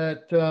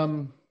that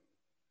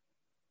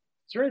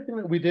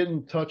we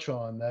didn't touch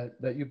on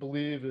that you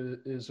believe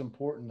is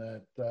important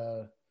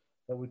that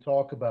we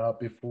talk about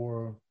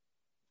before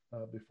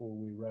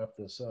we wrap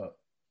this up?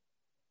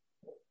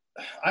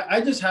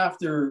 I just have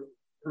to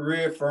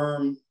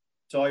reaffirm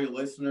to all your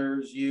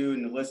listeners, you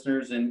and the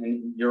listeners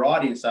and your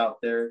audience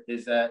out there,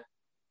 is that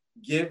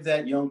give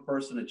that young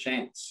person a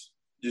chance.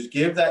 Just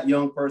give that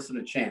young person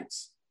a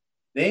chance.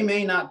 They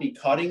may not be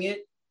cutting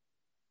it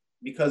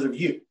because of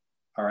you,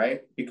 all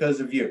right? Because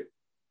of you.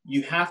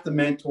 You have to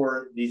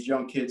mentor these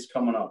young kids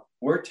coming up.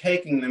 We're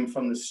taking them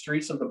from the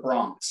streets of the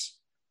Bronx,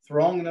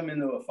 throwing them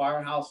into a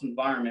firehouse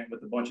environment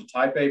with a bunch of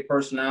type A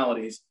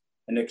personalities,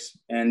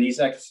 and these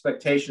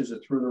expectations are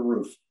through the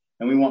roof.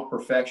 And we want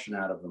perfection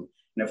out of them.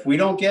 And if we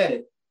don't get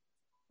it,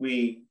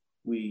 we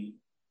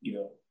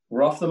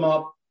rough them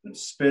up and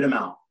spit them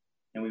out,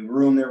 and we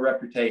ruin their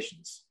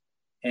reputations.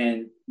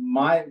 And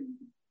my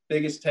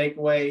biggest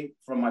takeaway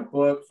from my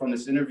book, from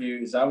this interview,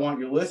 is I want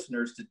your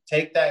listeners to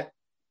take that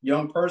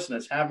young person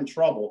that's having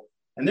trouble,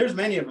 and there's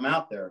many of them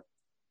out there,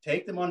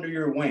 take them under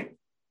your wing.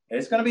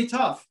 It's going to be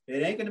tough.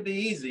 It ain't going to be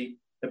easy.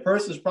 The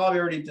person's probably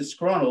already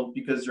disgruntled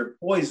because they're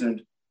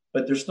poisoned,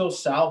 but they're still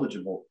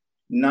salvageable.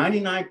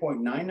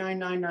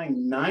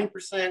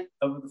 99.99999%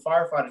 of the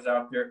firefighters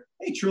out there,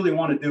 they truly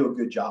want to do a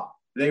good job.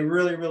 They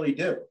really, really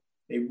do.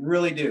 They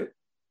really do.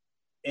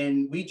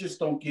 And we just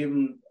don't give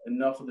them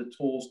enough of the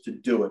tools to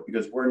do it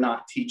because we're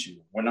not teaching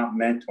them. We're not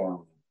mentoring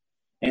them.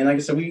 And like I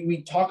said,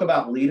 we talk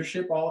about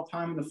leadership all the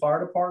time in the fire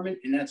department,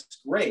 and that's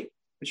great.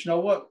 But you know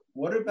what?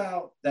 What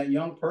about that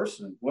young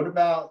person? What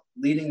about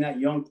leading that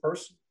young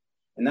person?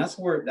 And that's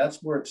where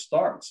it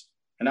starts.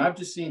 And I've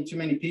just seen too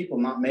many people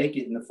not make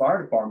it in the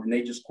fire department.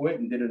 They just quit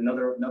and did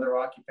another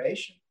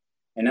occupation.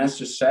 And that's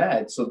just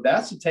sad. So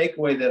that's the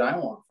takeaway that I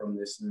want from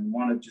this, and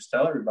want to just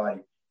tell everybody,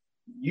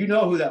 you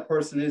know who that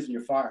person is in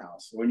your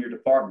firehouse or in your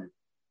department.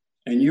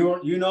 And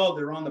you know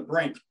they're on the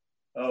brink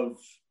of,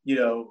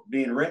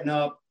 being written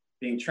up,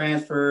 being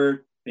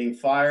transferred, being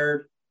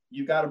fired.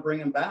 You got to bring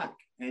them back.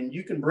 And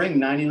you can bring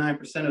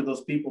 99% of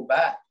those people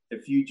back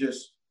if you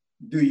just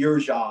do your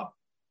job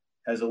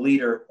as a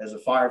leader, as a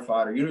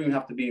firefighter. You don't even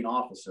have to be an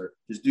officer.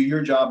 Just do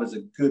your job as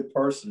a good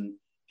person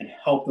and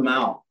help them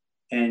out.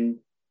 And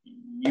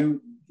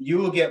you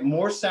will get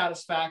more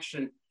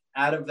satisfaction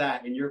out of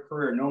that in your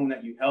career, knowing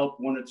that you helped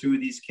one or two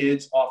of these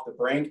kids off the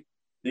brink,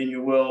 than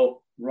you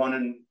will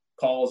running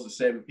calls and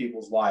saving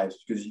people's lives,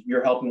 because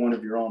you're helping one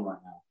of your own right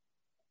now.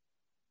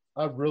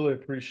 I really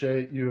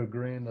appreciate you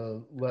agreeing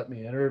to let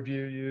me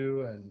interview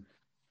you, and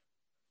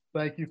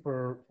thank you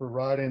for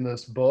writing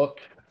this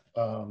book.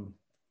 For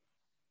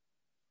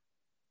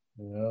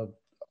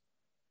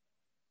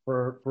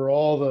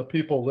all the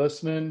people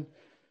listening,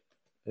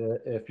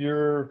 if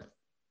you're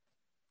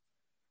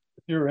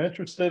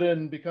interested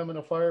in becoming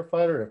a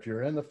firefighter, if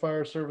you're in the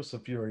fire service,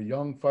 if you're a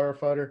young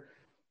firefighter,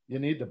 you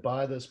need to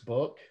buy this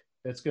book.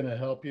 It's going to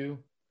help you.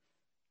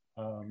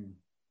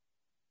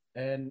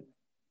 And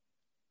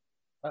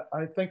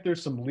I think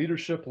there's some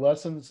leadership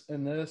lessons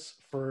in this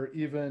for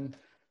even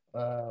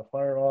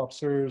fire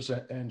officers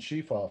and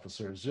chief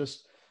officers.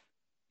 Just,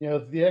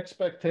 the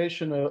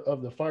expectation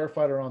of the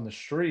firefighter on the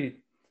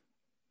street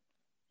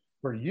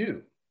for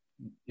you,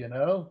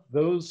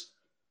 those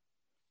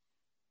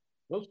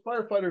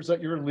firefighters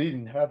that you're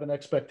leading have an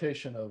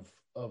expectation of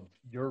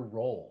your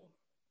role,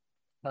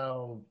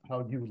 how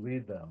you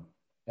lead them.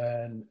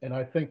 And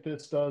I think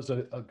this does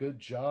a good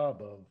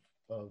job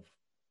of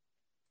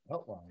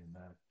outlining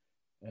that.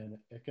 And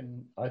it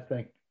can, I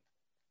think,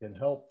 can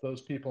help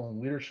those people in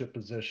leadership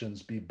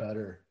positions be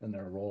better in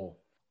their role.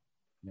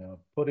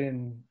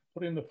 Putting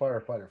the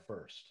firefighter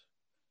first.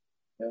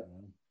 Yeah.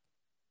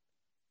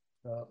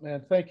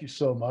 Man, thank you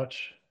so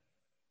much.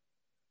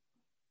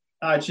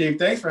 Chief,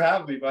 thanks for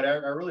having me, buddy. I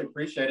really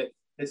appreciate it.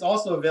 It's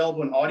also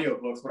available in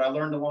audiobooks. What I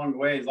learned along the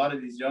way is a lot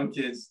of these young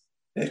kids,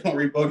 they don't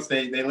read books,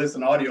 they listen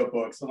to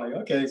audiobooks. I'm like,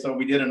 okay, so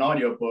we did an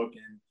audiobook,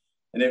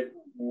 and it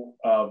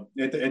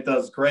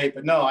does great.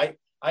 But no,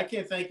 I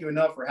can't thank you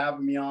enough for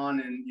having me on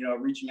and,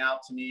 reaching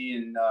out to me.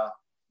 And,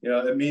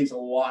 it means a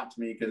lot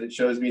to me, because it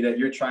shows me that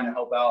you're trying to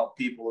help out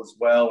people as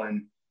well.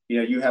 And,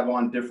 you have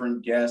on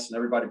different guests, and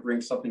everybody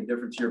brings something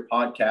different to your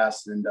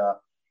podcast. And,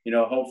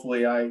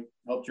 hopefully I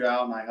helped you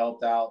out, and I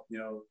helped out,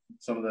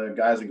 some of the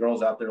guys and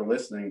girls out there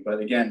listening.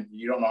 But again,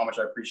 you don't know how much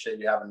I appreciate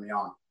you having me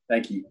on.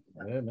 Thank you.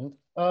 Yeah, man.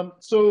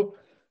 So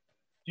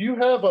do you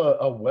have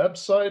a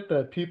website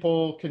that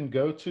people can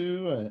go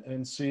to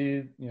and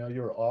see,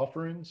 your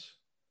offerings?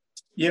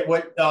 Yeah.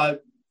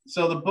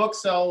 So the book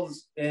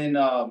sells in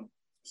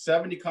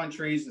 70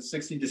 countries and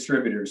 60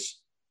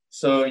 distributors.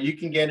 So you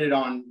can get it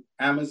on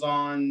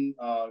Amazon,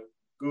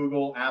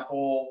 Google,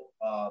 Apple,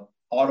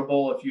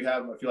 Audible. If you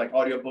like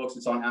audiobooks,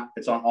 it's on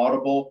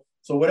Audible.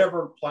 So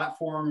whatever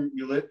platform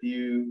you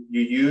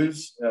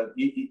use,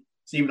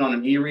 it's even on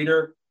an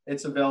e-reader,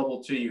 it's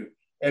available to you.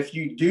 If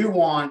you do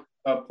want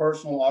a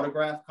personal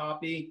autograph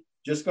copy,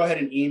 just go ahead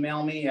and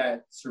email me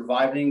at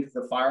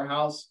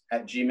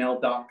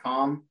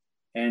survivingthefirehouse@gmail.com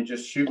and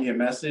just shoot me a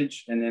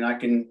message, and then I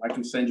can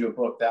send you a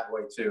book that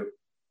way too.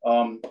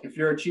 If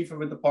you're a chief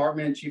of a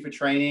department, chief of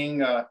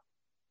training,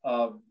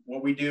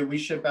 what we do, we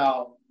ship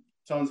out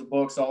tons of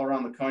books all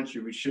around the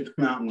country. We ship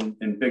them out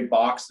in big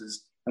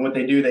boxes, and what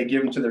they do, they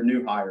give them to their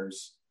new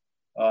hires.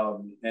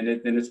 And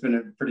it's been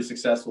a pretty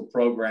successful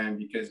program,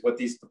 because what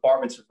these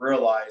departments have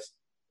realized,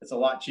 it's a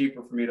lot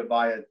cheaper for me to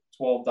buy a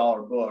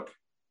 $12 book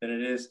than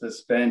it is to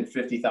spend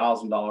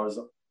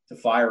 $50,000 to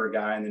fire a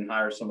guy and then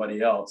hire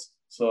somebody else.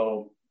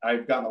 So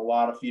I've gotten a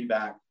lot of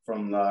feedback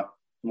from a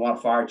lot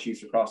of fire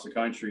chiefs across the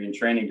country and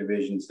training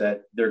divisions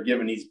that they're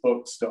giving these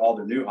books to all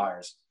their new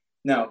hires.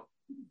 Now,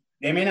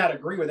 they may not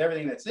agree with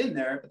everything that's in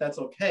there, but that's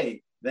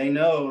okay. They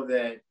know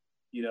that,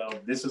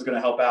 this is going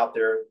to help out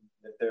their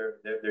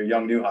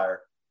young new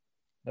hire.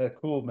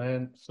 Cool,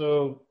 man.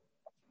 So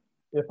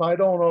if I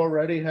don't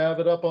already have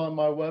it up on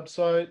my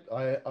website,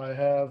 I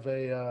have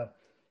a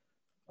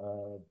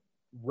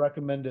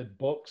recommended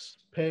books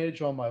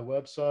page on my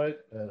website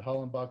at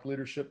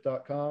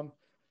hollenbachleadership.com,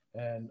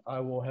 and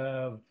I will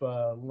have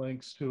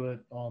links to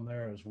it on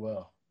there as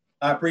well.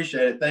 I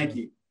appreciate it. Thank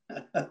you.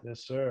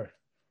 Yes, sir.